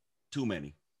 Too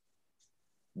many.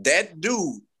 That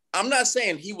dude, I'm not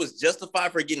saying he was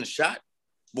justified for getting shot,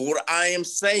 but what I am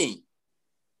saying,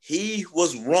 he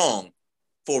was wrong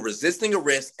for resisting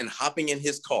arrest and hopping in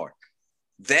his car.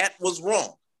 That was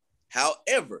wrong.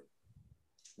 However,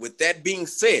 with that being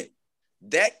said,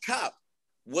 that cop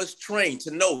was trained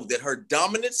to know that her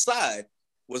dominant side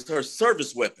was her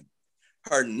service weapon.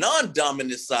 Her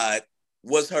non-dominant side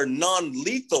was her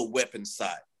non-lethal weapon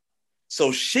side.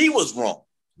 So she was wrong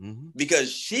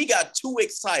because she got too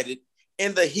excited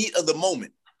in the heat of the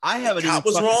moment. I haven't even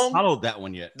followed that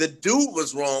one yet. The dude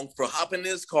was wrong for hopping in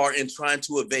his car and trying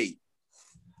to evade.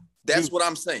 That's what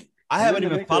I'm saying. I haven't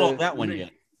even followed that one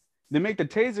yet. They make the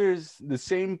tasers the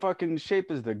same fucking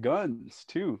shape as the guns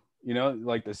too. You know,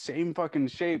 like the same fucking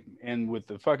shape and with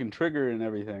the fucking trigger and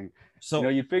everything. So, you know,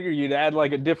 you figure you'd add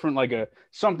like a different, like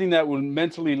something that would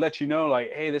mentally let you know,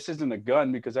 like, hey, this isn't a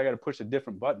gun because I got to push a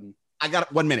different button. I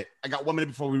got 1 minute. I got 1 minute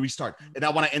before we restart. And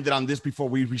I want to end it on this before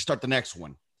we restart the next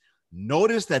one.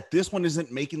 Notice that this one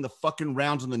isn't making the fucking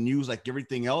rounds on the news like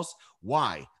everything else.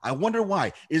 Why? I wonder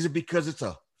why. Is it because it's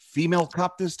a female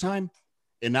cop this time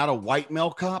and not a white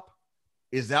male cop?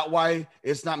 Is that why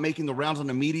it's not making the rounds on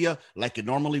the media like it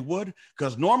normally would?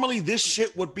 Because normally this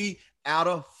shit would be out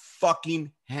of fucking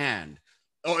hand.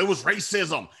 Oh, it was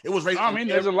racism. It was racism. I mean,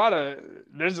 there's a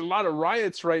lot of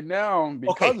riots right now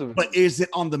because of it. But is it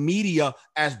on the media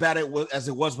as bad as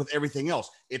it was with everything else?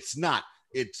 It's not.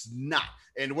 It's not.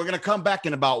 And we're gonna come back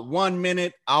in about 1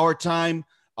 minute, our time.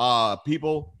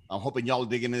 People, I'm hoping y'all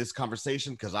dig into this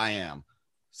conversation because I am.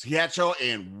 Siacho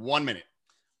in 1 minute.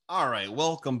 All right,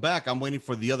 welcome back. I'm waiting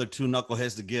for the other two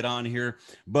knuckleheads to get on here.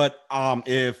 But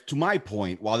if to my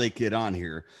point, while they get on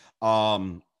here,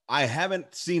 I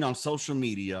haven't seen on social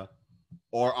media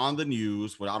or on the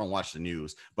news. Well, I don't watch the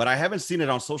news, but I haven't seen it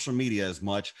on social media as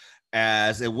much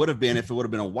as it would have been if it would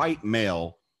have been a white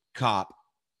male cop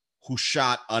who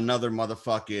shot another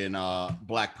motherfucking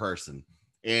black person.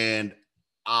 And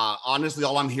honestly,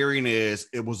 all I'm hearing is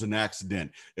it was an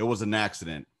accident. It was an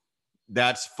accident.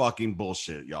 That's fucking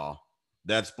bullshit, y'all.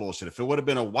 That's bullshit. If it would have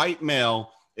been a white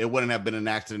male, it wouldn't have been an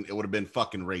accident. It would have been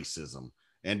fucking racism.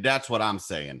 And that's what I'm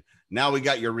saying. Now we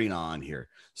got Urena on here.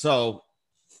 So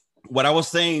what I was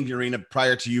saying, Urena,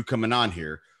 prior to you coming on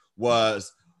here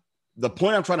was the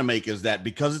point I'm trying to make is that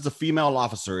because it's a female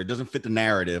officer, it doesn't fit the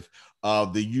narrative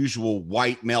of the usual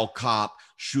white male cop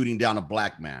shooting down a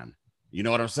black man. You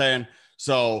know what I'm saying?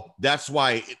 So that's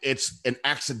why it's an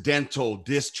accidental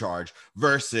discharge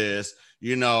versus,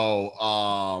 you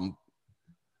know,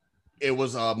 it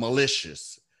was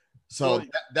malicious. So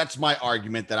that's my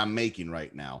argument that I'm making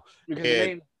right now.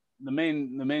 Because the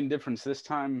main difference this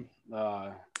time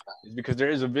is because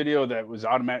there is a video that was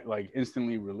like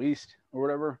instantly released or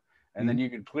whatever, and then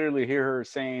you could clearly hear her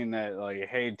saying that like,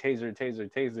 "Hey, taser,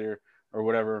 taser, taser," or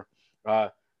whatever.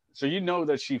 So you know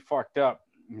that she fucked up.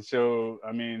 So,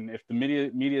 I mean, if the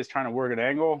media is trying to work an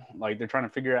angle, like they're trying to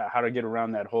figure out how to get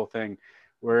around that whole thing.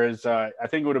 Whereas I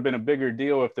think it would have been a bigger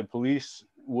deal if the police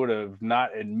would have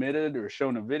not admitted or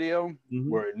shown a video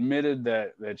or admitted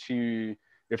that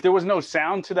if there was no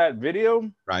sound to that video,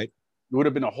 right, it would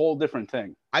have been a whole different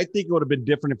thing. I think it would have been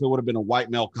different if it would have been a white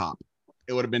male cop.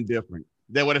 It would have been different.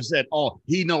 They would have said, "Oh,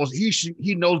 he knows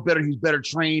better. He's better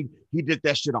trained. He did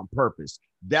that shit on purpose."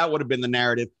 That would have been the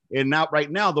narrative. And now, right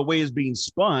now, the way it's being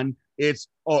spun, it's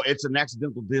an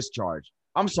accidental discharge.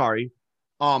 I'm sorry.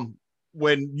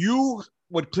 When you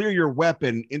would clear your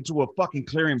weapon into a fucking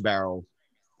clearing barrel,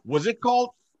 was it called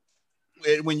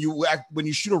when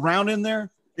you shoot a round in there?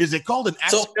 Is it called an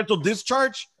accidental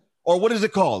discharge, or what is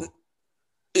it called?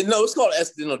 No, it's called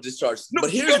accidental discharge. No, but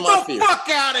here's my fear. Get the fuck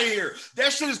out of here.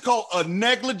 That shit is called a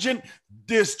negligent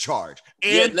discharge.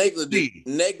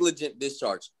 Negligent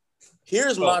discharge.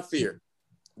 Here's my fear,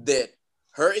 that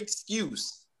her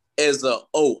excuse as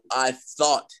I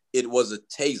thought it was a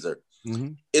taser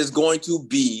is going to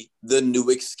be the new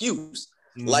excuse.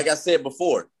 Like I said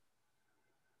before,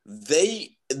 the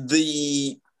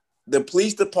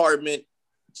police department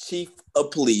chief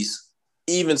of police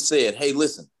even said, "Hey,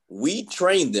 listen, we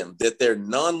trained them that their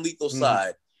non-lethal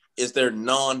side is their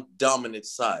non-dominant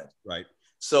side." Right.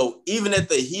 So even at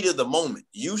the heat of the moment,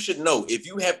 you should know, if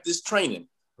you have this training,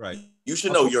 right, you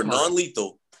should know you're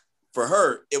non-lethal. For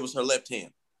her, it was her left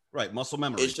hand. Right. Muscle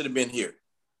memory. It should have been here.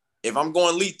 If I'm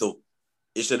going lethal,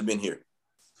 it should have been here.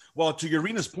 Well, to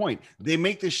Urina's point, they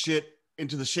make this shit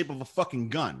into the shape of a fucking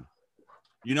gun.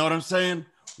 You know what I'm saying?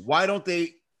 Why don't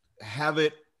they have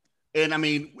it? And I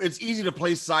mean, it's easy to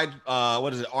play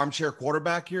armchair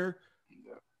quarterback here.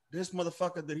 This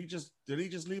motherfucker, did he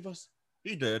just leave us?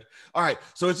 He did. All right.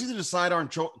 So it's easy to sidearm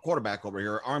quarterback over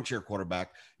here, armchair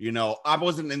quarterback. You know, I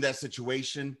wasn't in that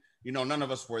situation. You know, none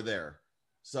of us were there.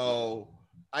 So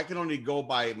I can only go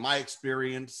by my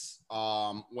experience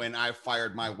when I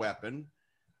fired my weapon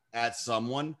at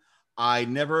someone. I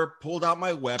never pulled out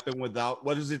my weapon without,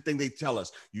 what is the thing they tell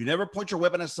us? You never point your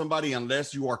weapon at somebody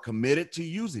unless you are committed to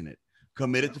using it,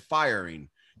 committed to firing,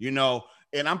 you know,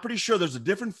 and I'm pretty sure there's a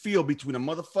different feel between a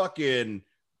motherfucking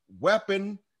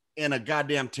weapon and a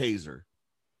goddamn taser.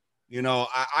 You know,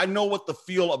 I know what the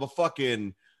feel of a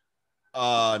fucking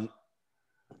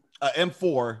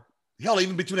M4, hell,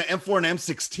 even between an M4 and an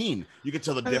M16, you can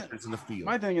tell the difference in the feel.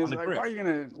 My thing is, like, why are you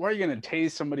gonna tase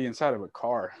somebody inside of a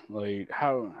car? Like,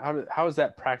 how is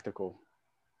that practical?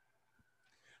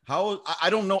 How? I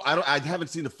don't know. I haven't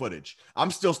seen the footage. I'm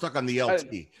still stuck on the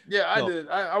LT. I did.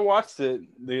 I watched it.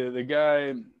 The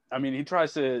guy, I mean, he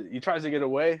tries to get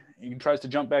away. He tries to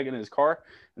jump back in his car,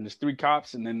 and there's 3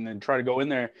 cops, and then try to go in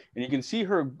there, and you can see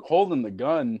her holding the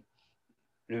gun,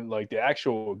 like the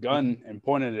actual gun, and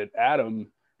pointed it at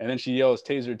him. And then she yells,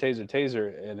 "Taser, taser,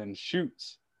 taser," and then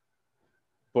shoots.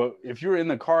 But if you're in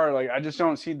the car, like, I just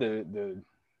don't see the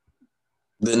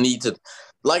need to,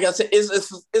 like I said,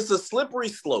 it's a slippery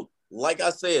slope. Like I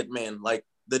said, man, like,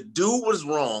 the dude was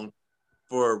wrong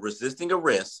for resisting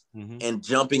arrest and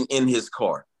jumping in his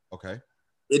car. Okay.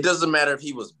 It doesn't matter if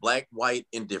he was black, white,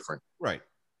 indifferent. Right.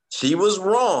 She was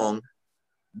wrong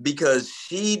because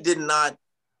she did not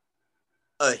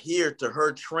adhere to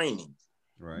her training.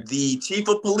 Right. The chief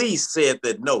of police said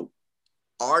that, no,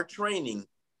 our training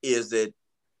is that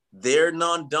their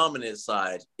non-dominant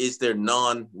side is their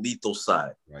non-lethal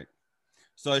side. Right.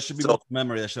 So it should be muscle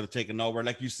memory that should have taken over.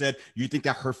 Like you said, you think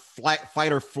that her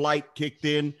fight or flight kicked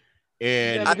in,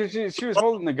 and because she was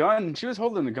holding the gun. She was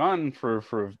holding the gun for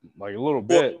like a little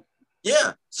bit.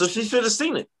 Yeah. So she should have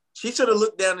seen it. She should have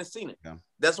looked down and seen it. Yeah.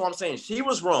 That's what I'm saying. She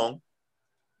was wrong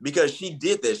because she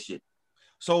did that shit.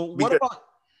 So what about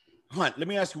Hunt? Let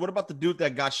me ask you, what about the dude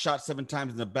that got shot 7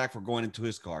 times in the back for going into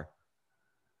his car?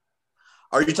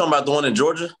 Are you talking about the one in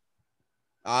Georgia?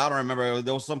 I don't remember.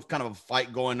 There was some kind of a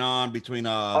fight going on between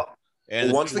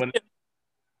and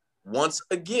once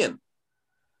again,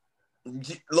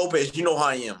 Lopez, you know how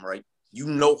I am, right? You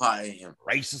know how I am.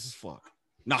 Racist as fuck.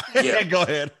 No, yeah. Go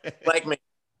ahead. Black man.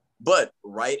 But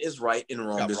right is right and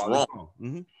wrong is wrong.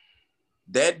 Mm-hmm.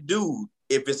 That dude,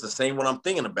 if it's the same one I'm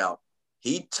thinking about,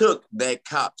 he took that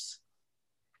cop's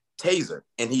taser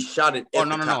and he shot it. Oh,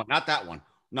 no, not that one.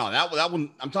 No, that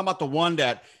one. I'm talking about the one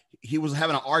that he was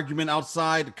having an argument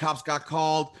outside. The cops got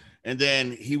called, and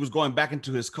then he was going back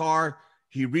into his car.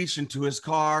 He reached into his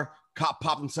car. Cop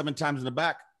popped him 7 times in the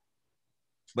back,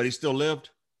 but he still lived.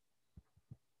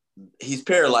 He's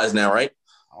paralyzed now, right?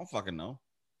 I don't fucking know.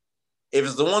 If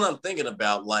it's the one I'm thinking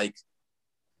about, like,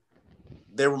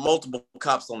 there were multiple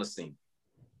cops on the scene.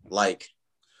 Like,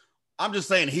 I'm just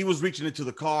saying, he was reaching into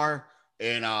the car,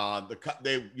 and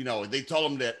they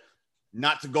told him that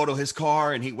not to go to his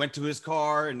car, and he went to his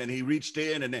car, and then he reached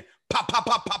in, and then pop, pop,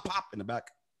 pop, pop, pop in the back.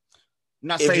 I'm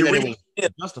not saying that it was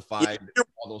justified.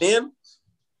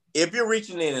 If you're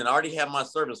reaching in and already have my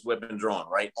service weapon drawn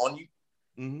right on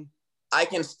you, I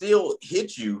can still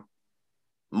hit you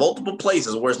multiple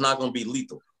places where it's not going to be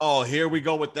lethal. Oh, here we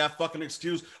go with that fucking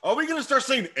excuse. Are we going to start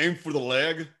saying aim for the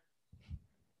leg?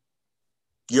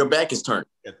 Your back is turned.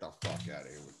 Get the fuck out of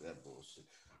here with that bullshit.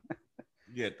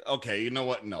 Yeah. Okay. You know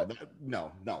what? No.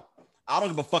 I don't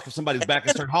give a fuck if somebody's back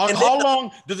is turned. How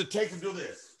long does it take to do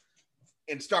this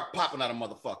and start popping out a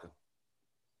motherfucker?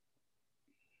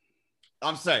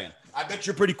 I'm saying, I bet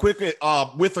you're pretty quick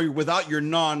with or without your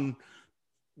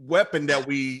non-weapon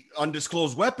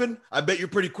undisclosed weapon. I bet you're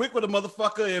pretty quick with a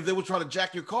motherfucker if they were trying to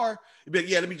jack your car. You'd be like,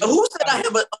 yeah, let me just. Who said I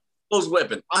have an undisclosed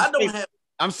weapon?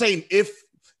 I'm saying if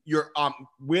you're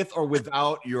with or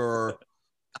without your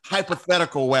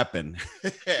hypothetical weapon.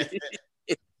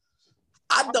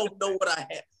 I don't know what I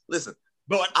have. Listen,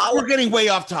 but we're getting way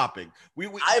off topic.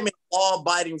 I'm a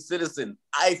law-abiding citizen.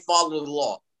 I follow the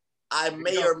law. I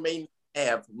may or may not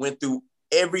have went through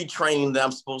every training that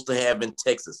I'm supposed to have in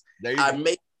Texas. I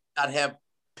may not have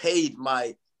paid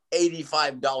my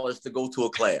 $85 to go to a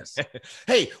class.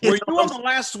 Hey, were you on the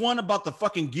last one about the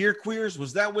fucking gear queers?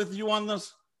 Was that with you on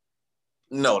this?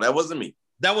 No, that wasn't me.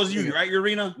 That was you, right,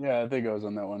 Urena? Yeah, I think I was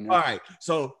on that one. Yeah. All right.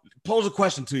 So pose a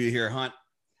question to you here, Hunt.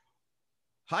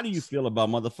 How do you feel about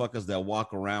motherfuckers that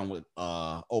walk around with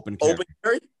open carry? Open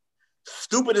carry?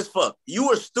 Stupid as fuck. You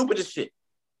are stupid as shit.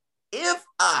 If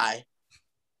I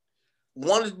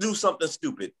wanted to do something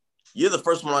stupid, you're the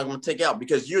first one I'm going to take out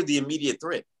because you're the immediate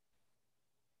threat.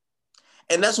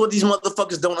 And that's what these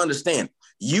motherfuckers don't understand.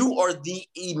 You are the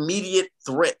immediate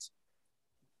threat.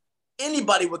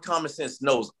 Anybody with common sense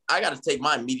knows I got to take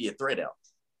my immediate threat out.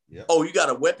 Yep. Oh, you got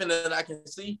a weapon that I can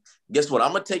see? Guess what?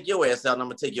 I'm going to take your ass out and I'm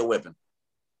going to take your weapon.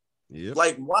 Yep.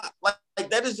 Like, why? Like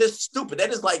that is just stupid.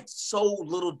 That is like so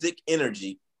little dick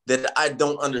energy that I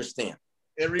don't understand.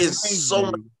 It's so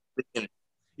much dick energy.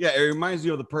 Yeah, it reminds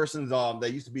you of the persons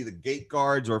that used to be the gate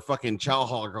guards or fucking chow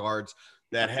hall guards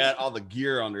that had all the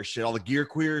gear on their shit, all the gear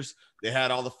queers. They had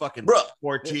all the fucking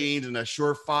 14s and the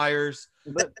surefires.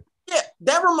 Yeah,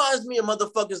 that reminds me of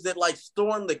motherfuckers that like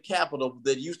stormed the Capitol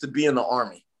that used to be in the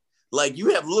army. Like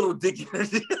you have little dick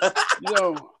energy.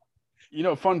 You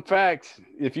know, fun fact,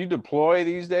 if you deploy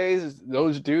these days,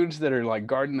 those dudes that are like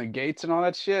guarding the gates and all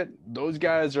that shit, those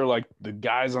guys are like the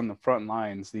guys on the front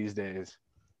lines these days.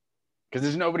 Because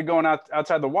there's nobody going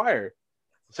outside the wire.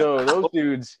 So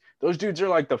those dudes are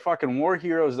like the fucking war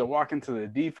heroes that walk into the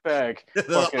DFAC,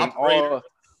 fucking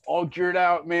all geared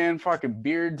out, man, fucking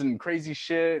beards and crazy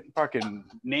shit, fucking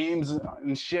names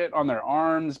and shit on their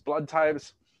arms, blood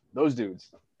types. Those dudes.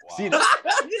 Wow. See, that's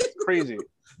crazy.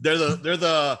 They're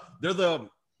the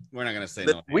we're not gonna say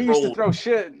no. We used to throw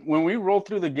shit when we rolled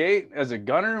through the gate as a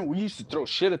gunner. We used to throw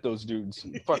shit at those dudes.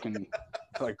 Fucking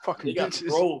they got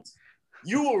scrolls.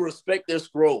 You will respect their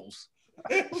scrolls.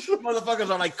 Motherfuckers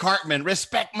are like Cartman.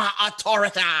 Respect my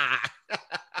authority.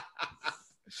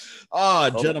 Oh,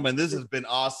 gentlemen, this has been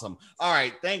awesome. All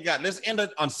right, thank God. Let's end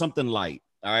it on something light.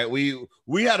 All right,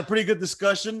 we had a pretty good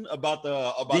discussion about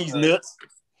these nuts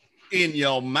in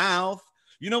your mouth.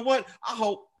 You know what?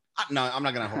 I'm not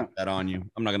gonna hope that on you.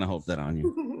 I'm not gonna hope that on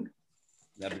you.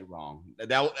 That'd be wrong.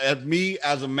 That me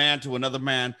as a man to another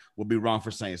man would be wrong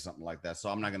for saying something like that. So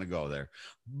I'm not gonna go there.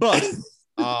 But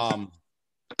you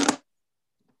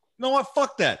know what?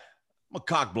 Fuck that. I'm a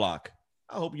cock block.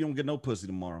 I hope you don't get no pussy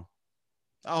tomorrow.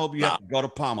 I hope you have to go to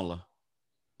Pamela.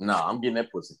 Nah, I'm getting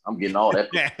that pussy. I'm getting all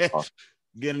that pussy.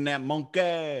 Getting that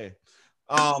monkey.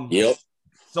 Yep.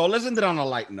 So let's end it on a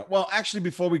light note. Well, actually,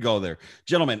 before we go there,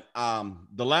 gentlemen,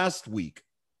 the last week.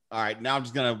 All right, now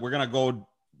we're gonna go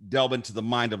delve into the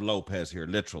mind of Lopez here,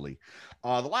 literally.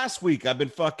 The last week, I've been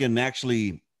fucking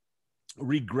actually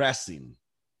regressing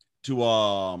to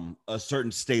a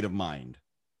certain state of mind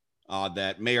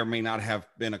that may or may not have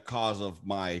been a cause of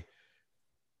my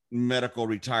medical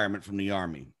retirement from the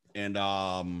Army. And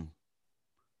I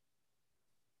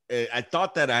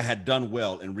thought that I had done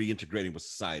well in reintegrating with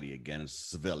society again as a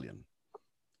civilian.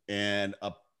 And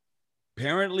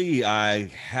apparently I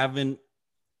haven't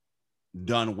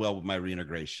done well with my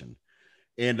reintegration.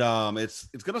 And it's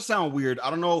going to sound weird. I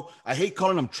don't know. I hate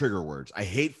calling them trigger words. I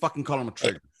hate fucking calling them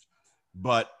triggers.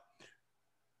 But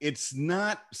it's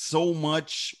not so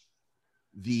much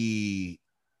the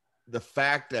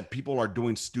fact that people are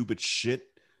doing stupid shit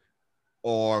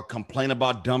or complain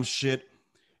about dumb shit.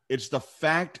 It's the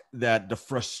fact that the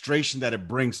frustration that it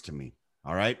brings to me.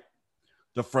 All right.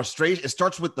 The frustration, it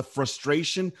starts with the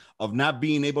frustration of not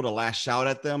being able to lash out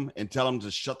at them and tell them to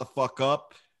shut the fuck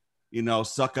up,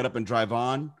 suck it up and drive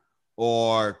on,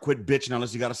 or quit bitching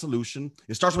unless you got a solution.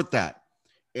 It starts with that.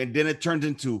 And then it turns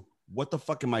into, what the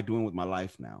fuck am I doing with my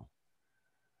life now?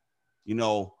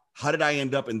 How did I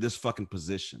end up in this fucking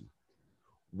position?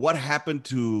 What happened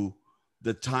to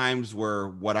the times where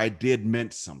what I did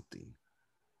meant something.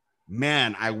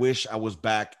 Man, I wish I was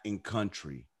back in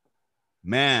country.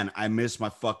 Man, I miss my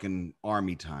fucking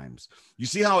army times. You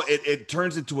see how it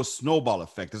turns into a snowball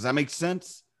effect. Does that make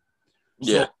sense?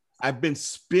 Yeah. So I've been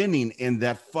spinning in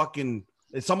that fucking,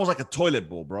 it's almost like a toilet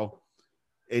bowl, bro.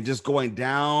 It just going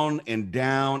down and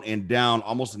down and down,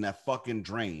 almost in that fucking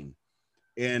drain.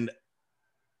 And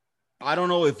I don't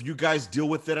know if you guys deal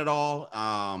with it at all.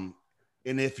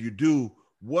 And if you do,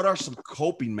 what are some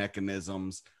coping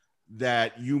mechanisms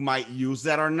that you might use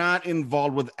that are not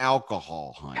involved with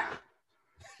alcohol, Hunt?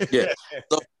 Yeah.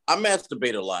 So I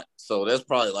masturbate a lot. So that's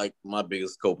probably like my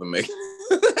biggest coping mechanism.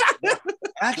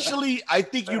 Actually, I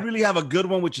think you really have a good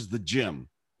one, which is the gym.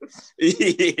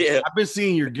 Yeah. I've been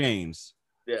seeing your games.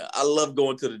 Yeah, I love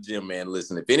going to the gym, man.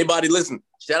 Listen, if anybody listen,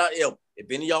 shout out Elp. If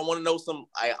any of y'all want to know some,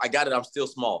 I got it. I'm still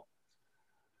small.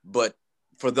 But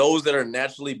for those that are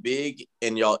naturally big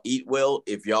and y'all eat well,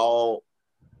 if y'all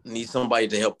need somebody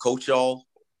to help coach y'all,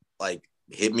 like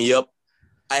hit me up.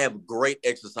 I have great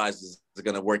exercises that are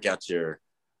going to work out your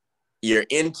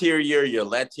interior, your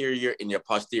laterior, and your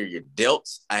posterior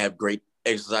delts. I have great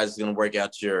exercises going to work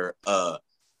out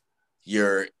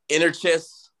your inner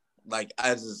chest, like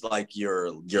as is like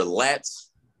your lats,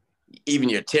 even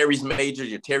your teres major,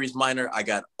 your teres minor. I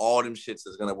got all them shits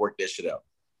that's going to work that shit out.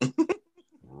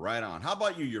 Right on. How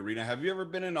about you, Urena? Have you ever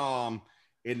been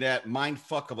in that mind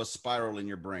fuck of a spiral in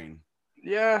your brain?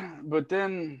 Yeah, but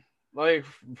then, like,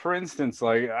 for instance,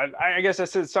 like I guess I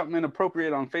said something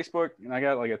inappropriate on Facebook, and I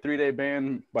got like a 3-day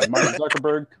ban by Mark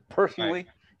Zuckerberg personally. Right.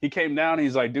 He came down, and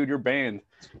he's like, "Dude, you're banned."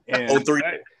 And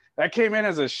that came in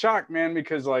as a shock, man,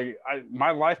 because like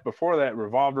my life before that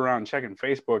revolved around checking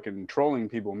Facebook and trolling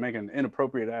people, making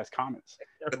inappropriate ass comments.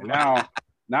 And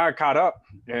now I caught up,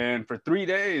 and for 3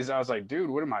 days I was like, dude,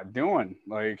 what am I doing?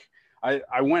 Like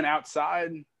I went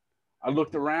outside, I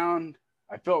looked around,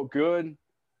 I felt good.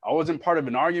 I wasn't part of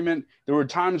an argument. There were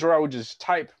times where I would just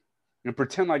type and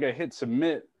pretend like I hit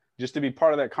submit just to be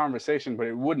part of that conversation, but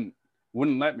it wouldn't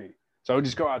let me. So I would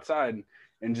just go outside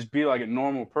and just be like a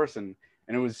normal person.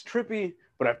 And it was trippy,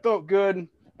 but I felt good.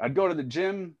 I'd go to the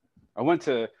gym. I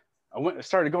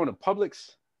started going to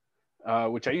Publix,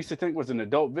 which I used to think was an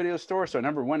adult video store, so I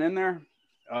never went in there.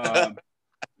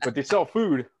 But they sell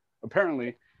food,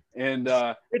 apparently. And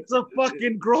it's a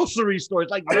fucking grocery store.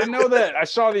 It's like I didn't know that. I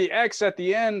saw the X at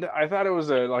the end. I thought it was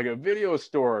like a video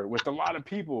store with a lot of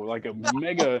people, like a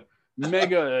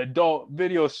mega adult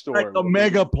video store. Like a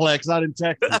megaplex out in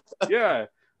Texas. Yeah.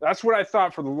 That's what I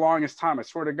thought for the longest time. I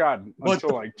swear to God,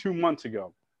 until like 2 months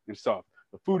ago and stuff.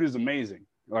 The food is amazing.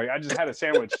 Like I just had a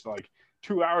sandwich like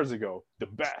 2 hours ago. The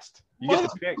best. You get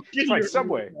to pick. It's like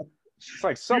Subway. It's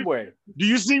like Subway. Do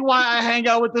you see why I hang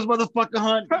out with this motherfucker,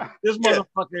 Hunt? This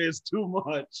motherfucker is too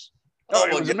much. Oh,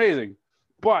 it was amazing.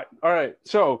 But all right,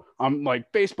 so I'm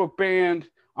like Facebook banned.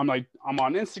 I'm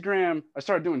on Instagram. I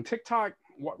started doing TikTok.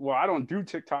 Well, I don't do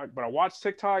TikTok, but I watch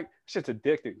TikTok. Shit's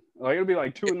addicting. Like it'll be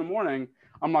like 2 a.m.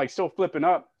 I'm like still flipping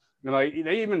up. And like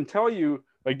they even tell you,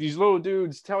 like these little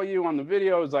dudes tell you on the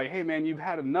videos, like, hey man, you've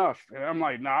had enough. And I'm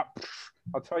like, nah,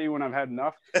 I'll tell you when I've had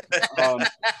enough. And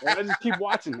I just keep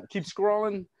watching, I keep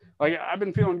scrolling. Like I've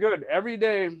been feeling good every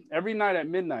day, every night at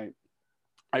midnight.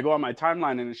 I go on my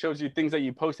timeline and it shows you things that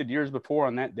you posted years before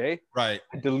on that day. Right.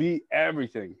 I delete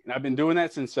everything. And I've been doing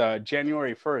that since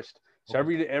January 1st. So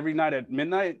every night at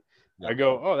midnight, I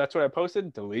go, oh, that's what I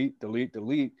posted. Delete.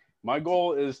 My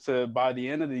goal is to, by the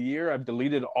end of the year, I've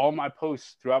deleted all my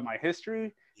posts throughout my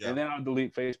history, and then I'll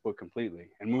delete Facebook completely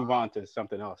and move on to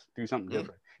something else, do something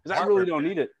different. Because I really don't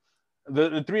need it.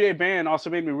 The 3-day ban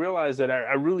also made me realize that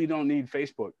I really don't need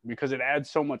Facebook because it adds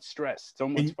so much stress, so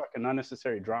much fucking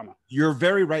unnecessary drama. You're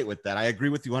very right with that. I agree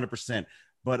with you 100%.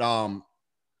 But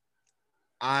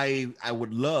I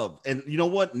would love, and you know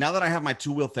what? Now that I have my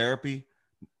 2-wheel therapy,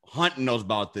 Hunt knows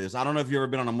about this. I don't know if you've ever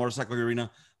been on a motorcycle, Urena.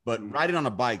 But riding on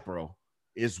a bike, bro,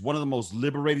 is one of the most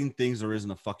liberating things there is in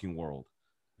the fucking world,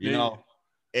 you know?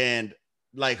 And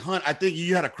like Hunt, I think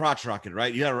you had a crotch rocket,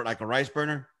 right? You had like a rice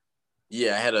burner.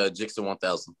 Yeah, I had a Gixxer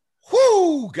 1000.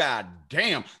 Whoo, god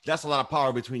damn. That's a lot of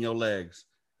power between your legs.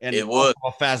 And it was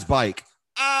a fast bike.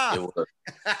 It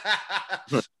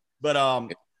was.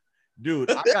 But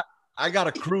dude, I got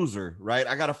a cruiser, right?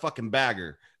 I got a fucking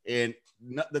bagger. And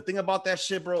the thing about that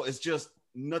shit, bro, is just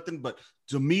nothing but,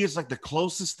 to me, it's like the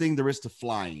closest thing there is to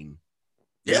flying.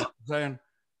 You know what I'm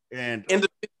saying? And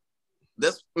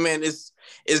this, man, it's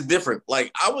different.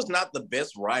 Like, I was not the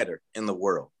best rider in the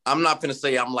world. I'm not gonna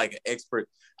say I'm like an expert.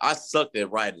 I sucked at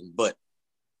riding, but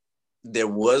there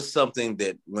was something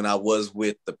that when I was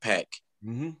with the pack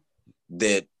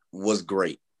that was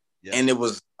great. Yeah. And it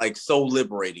was like so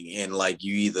liberating. And like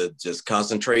you either just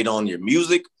concentrate on your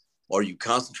music or you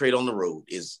concentrate on the road.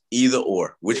 Is either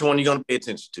or. Which one are you going to pay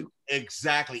attention to?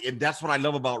 Exactly. And that's what I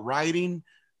love about writing,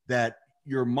 that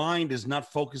your mind is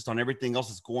not focused on everything else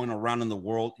that's going around in the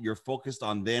world. You're focused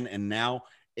on then and now.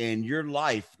 And your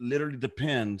life literally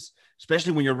depends,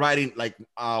 especially when you're writing. Like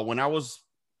when I was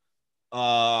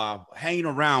hanging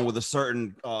around with a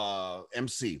certain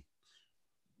MC,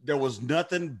 there was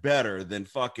nothing better than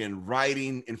fucking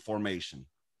writing information,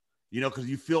 you know, because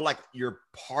you feel like you're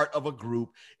part of a group.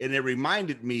 And it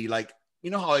reminded me, like,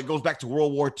 you know how it goes back to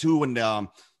World War II and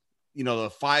you know, the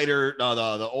fighter,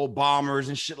 the old bombers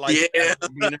and shit like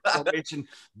that.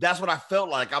 That's what I felt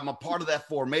like. I'm a part of that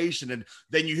formation. And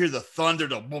then you hear the thunder,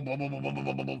 the boom, boom, boom, boom, boom,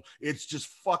 boom, boom, boom. It's just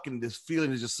fucking, this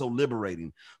feeling is just so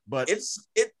liberating. But it's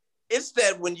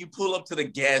that when you pull up to the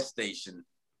gas station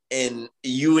and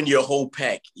you and your whole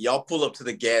pack, y'all pull up to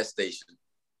the gas station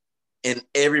and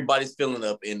everybody's filling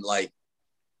up, and like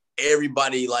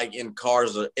everybody like in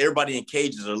cars, or everybody in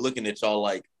cages are looking at y'all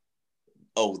like,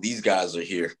 oh, these guys are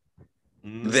here.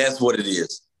 That's what it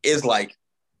is. It's like,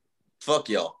 fuck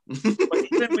y'all. But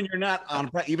even when you're not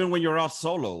on, even when you're out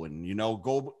solo and, you know,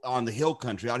 go on the hill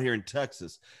country out here in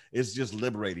Texas, it's just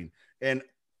liberating. And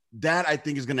that I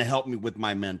think is going to help me with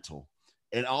my mental.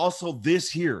 And also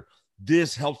this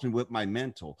helps me with my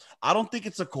mental. I don't think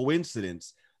it's a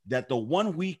coincidence that the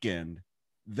one weekend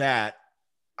that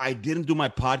I didn't do my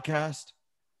podcast,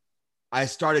 I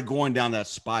started going down that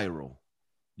spiral.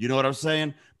 You know what I'm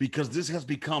saying? Because this has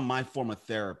become my form of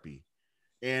therapy.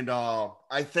 And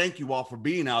I thank you all for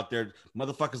being out there,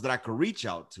 motherfuckers that I could reach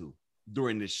out to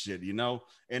during this shit, you know?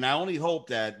 And I only hope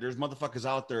that there's motherfuckers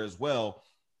out there as well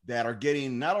that are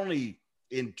getting not only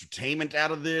entertainment out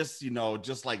of this, you know,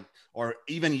 just like, or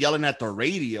even yelling at the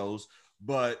radios,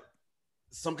 but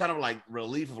some kind of like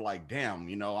relief of like, damn,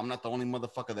 you know, I'm not the only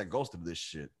motherfucker that goes through this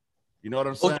shit. You know what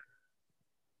I'm saying?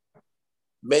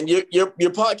 Man, your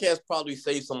podcast probably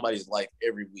saves somebody's life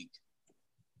every week.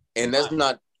 And that's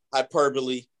not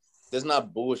hyperbole. That's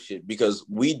not bullshit, because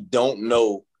we don't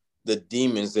know the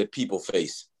demons that people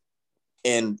face.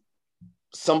 And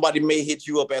somebody may hit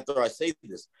you up after I say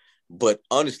this, but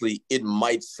honestly, it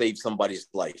might save somebody's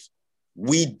life.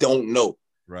 We don't know.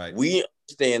 Right. We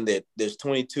understand that there's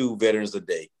 22 veterans a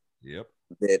day. Yep.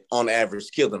 That on average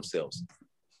kill themselves.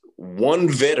 One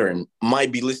veteran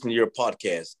might be listening to your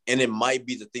podcast, and it might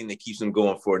be the thing that keeps them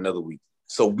going for another week.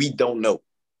 So we don't know.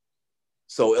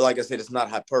 So like I said, it's not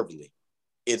hyperbole.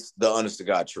 It's the honest to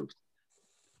God truth.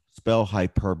 Spell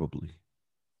hyperbole.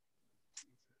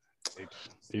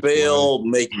 Spell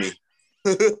make me.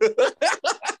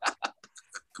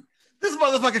 This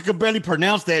motherfucker could barely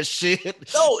pronounce that shit.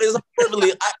 No, it's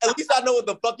hyperbole. At least I know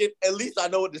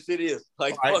what the shit is.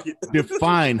 Like, fuck it.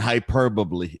 Define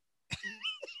hyperbole.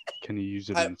 Can you use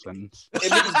it in a sentence?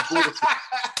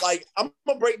 Like, I'm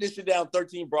gonna break this shit down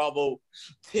 13 Bravo,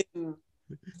 10,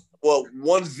 well,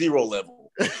 1-0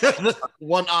 level.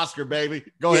 1 Oscar, baby.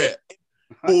 Go ahead.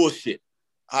 Bullshit.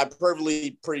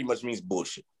 Hyperbole pretty much means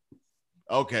bullshit.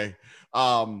 Okay.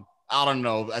 I don't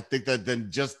know. I think that then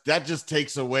just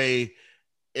takes away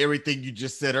everything you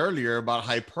just said earlier about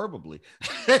hyperbole.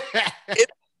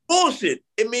 It's bullshit.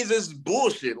 It means it's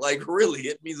bullshit. Like, really,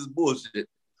 it means it's bullshit.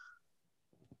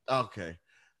 Okay.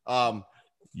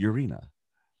 Urena,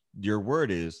 your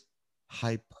word is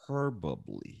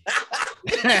hyperbole.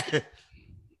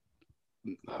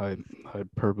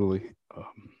 Hyperbole.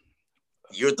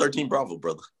 You're 13 Bravo,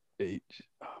 brother. Can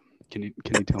you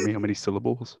tell me how many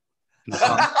syllables?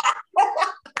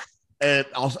 And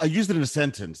I used it in a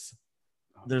sentence.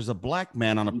 There's a black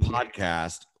man on a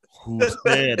podcast who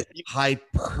said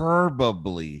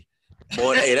hyperbole.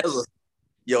 Boy, hey, that's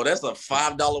a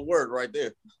 $5 word right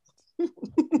there.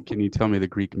 Can you tell me the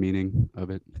Greek meaning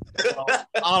of it?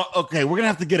 Okay, we're gonna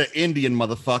have to get an Indian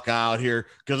motherfucker out here,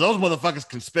 because those motherfuckers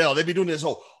can spell. They be doing this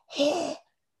whole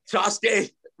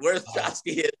Chosky. Where's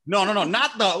Chosky? No,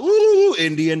 not the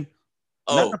Indian.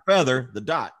 Oh, not the feather, the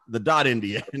dot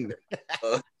Indian.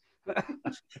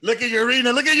 Look at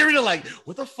Urena like,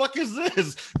 what the fuck is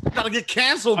this? Gotta get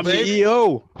canceled, I'm baby.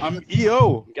 I'm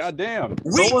EO. Goddamn.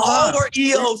 We all were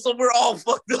EO, so we're all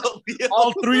fucked up.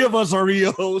 All 3 of us are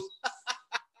EOs.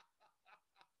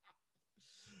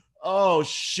 Oh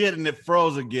shit, and it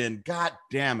froze again. God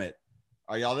damn it.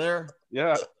 Are y'all there?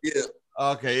 Yeah. Yeah.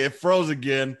 Okay, it froze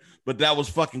again, but that was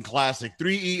fucking classic.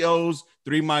 3 EOs,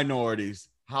 3 minorities.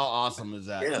 How awesome is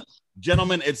that? Yeah.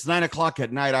 Gentlemen, it's 9:00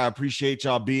 at night. I appreciate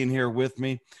y'all being here with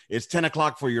me. It's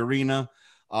 10:00 for Urena.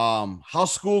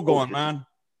 How's school going, man?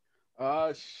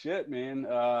 Shit, man.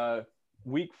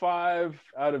 Week 5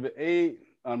 out of 8.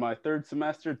 on my third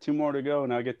semester, 2 more to go,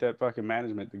 and I'll get that fucking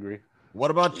management degree.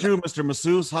 What about you, Mr.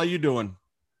 Masseuse? How you doing?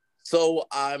 So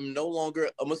I'm no longer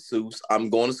a masseuse. I'm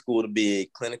going to school to be a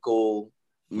clinical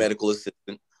medical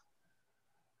assistant.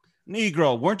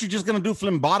 Negro, weren't you just going to do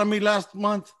phlebotomy last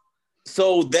month?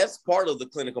 So that's part of the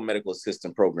clinical medical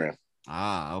assistant program.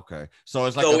 Ah, okay. So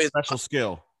it's like a special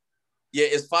skill. Yeah,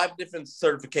 it's 5 different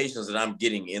certifications that I'm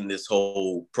getting in this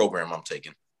whole program I'm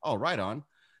taking. Oh, right on.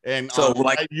 And so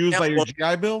like used by your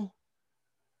GI Bill?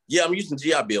 Yeah, I'm using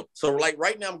GI Bill. So like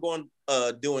right now I'm going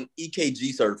doing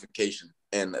EKG certification,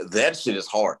 and that shit is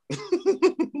hard.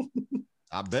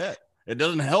 I bet. It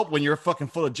doesn't help when you're fucking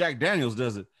full of Jack Daniels,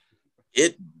 does it?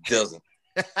 It doesn't.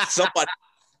 Somebody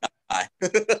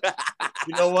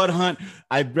You know what, Hunt?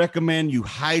 I recommend you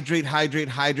hydrate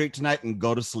tonight and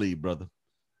go to sleep, brother.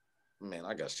 Man,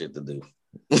 I got shit to do.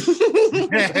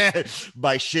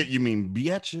 By shit, you mean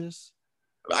bitches?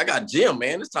 I got gym,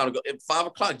 man. It's time to go. It's 5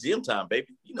 o'clock gym time, baby.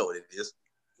 You know what it is.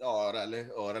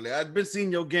 Orale. I've been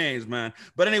seeing your games, man.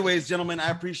 But anyways, gentlemen, I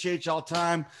appreciate y'all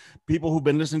time. People who've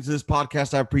been listening to this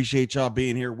podcast, I appreciate y'all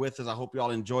being here with us. I hope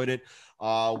y'all enjoyed it.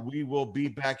 We will be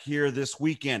back here this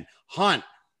weekend. Hunt,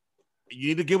 you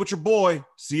need to get with your boy.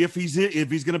 See if he's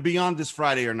going to be on this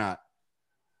Friday or not.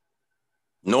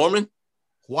 Norman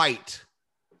White.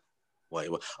 Wait.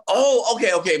 Oh,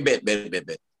 okay. Bet.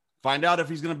 Find out if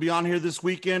he's going to be on here this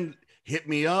weekend. Hit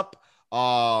me up.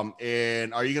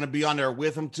 And are you going to be on there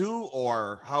with him too,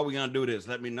 or how are we going to do this?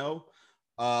 Let me know.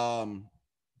 And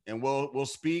we'll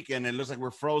speak. And it looks like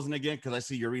we're frozen again because I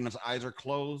see Urina's eyes are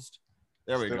closed.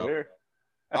 There we go.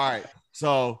 All right.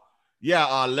 So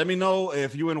yeah, let me know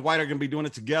if you and White are going to be doing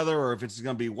it together, or if it's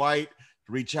going to be White.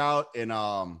 Reach out, and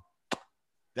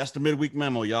that's the midweek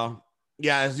memo, y'all.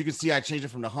 Yeah, as you can see, I changed it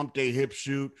from the hump day hip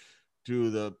shoot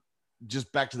to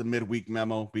just back to the midweek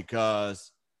memo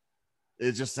because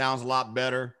it just sounds a lot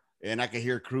better. And I can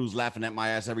hear Cruz laughing at my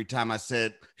ass every time I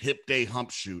said hip day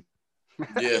hump shoot.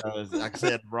 Yeah. I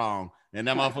said it wrong. And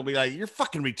that motherfucker be like, you're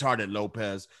fucking retarded,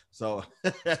 Lopez. So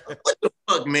what the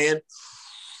fuck, man?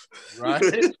 Right?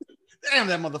 Damn,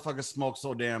 that motherfucker smokes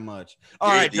so damn much. All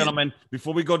right, gentlemen,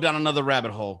 before we go down another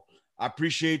rabbit hole, I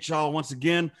appreciate y'all once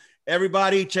again.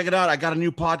 Everybody, check it out. I got a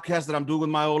new podcast that I'm doing with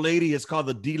my old lady. It's called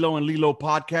the D-Lo and Lilo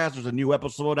podcast. There's a new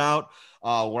episode out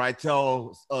where I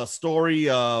tell a story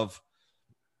of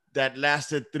that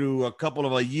lasted through a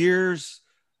couple of years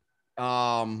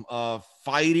of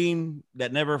fighting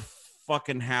that never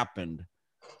fucking happened.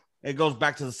 It goes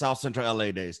back to the South Central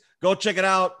LA days. Go check it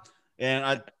out. And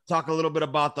I talk a little bit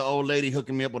about the old lady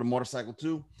hooking me up with a motorcycle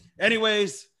too.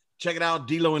 Anyways, check it out.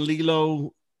 D-Lo and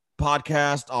Lilo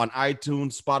podcast on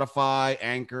iTunes, Spotify,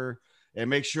 Anchor, and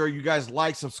make sure you guys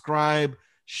like, subscribe,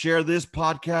 share this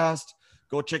podcast.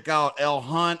 Go check out El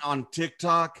Hunt on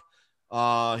TikTok.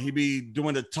 He be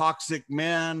doing the toxic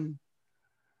man.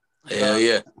 Hell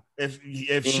yeah.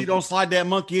 If she don't slide that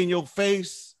monkey in your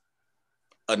face,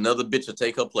 another bitch will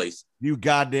take her place. You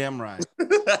goddamn right.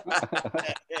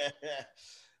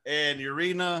 And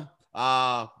Urina,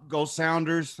 go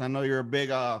Sounders. I know you're a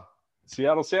big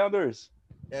Seattle Sounders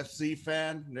FC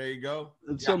fan. There you go.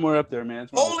 It's somewhere up there, man.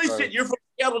 Holy shit, you're from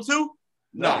Seattle too?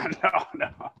 No.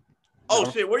 Oh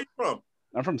shit, where you from?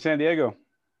 I'm from San Diego.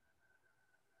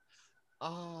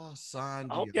 Oh, San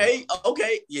Diego.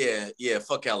 Okay. Yeah.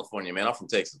 Fuck California, man. I'm from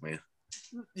Texas, man.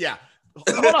 Yeah.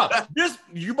 Hold on.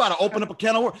 You about to open up a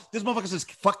can of worms. This motherfucker says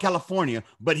fuck California,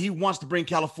 but he wants to bring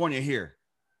California here.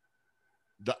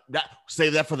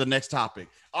 Save that for the next topic.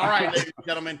 All right, ladies and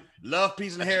gentlemen. Love,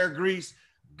 peace, and hair grease.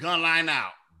 Gun line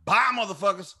out. Bye,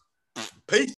 motherfuckers. Peace.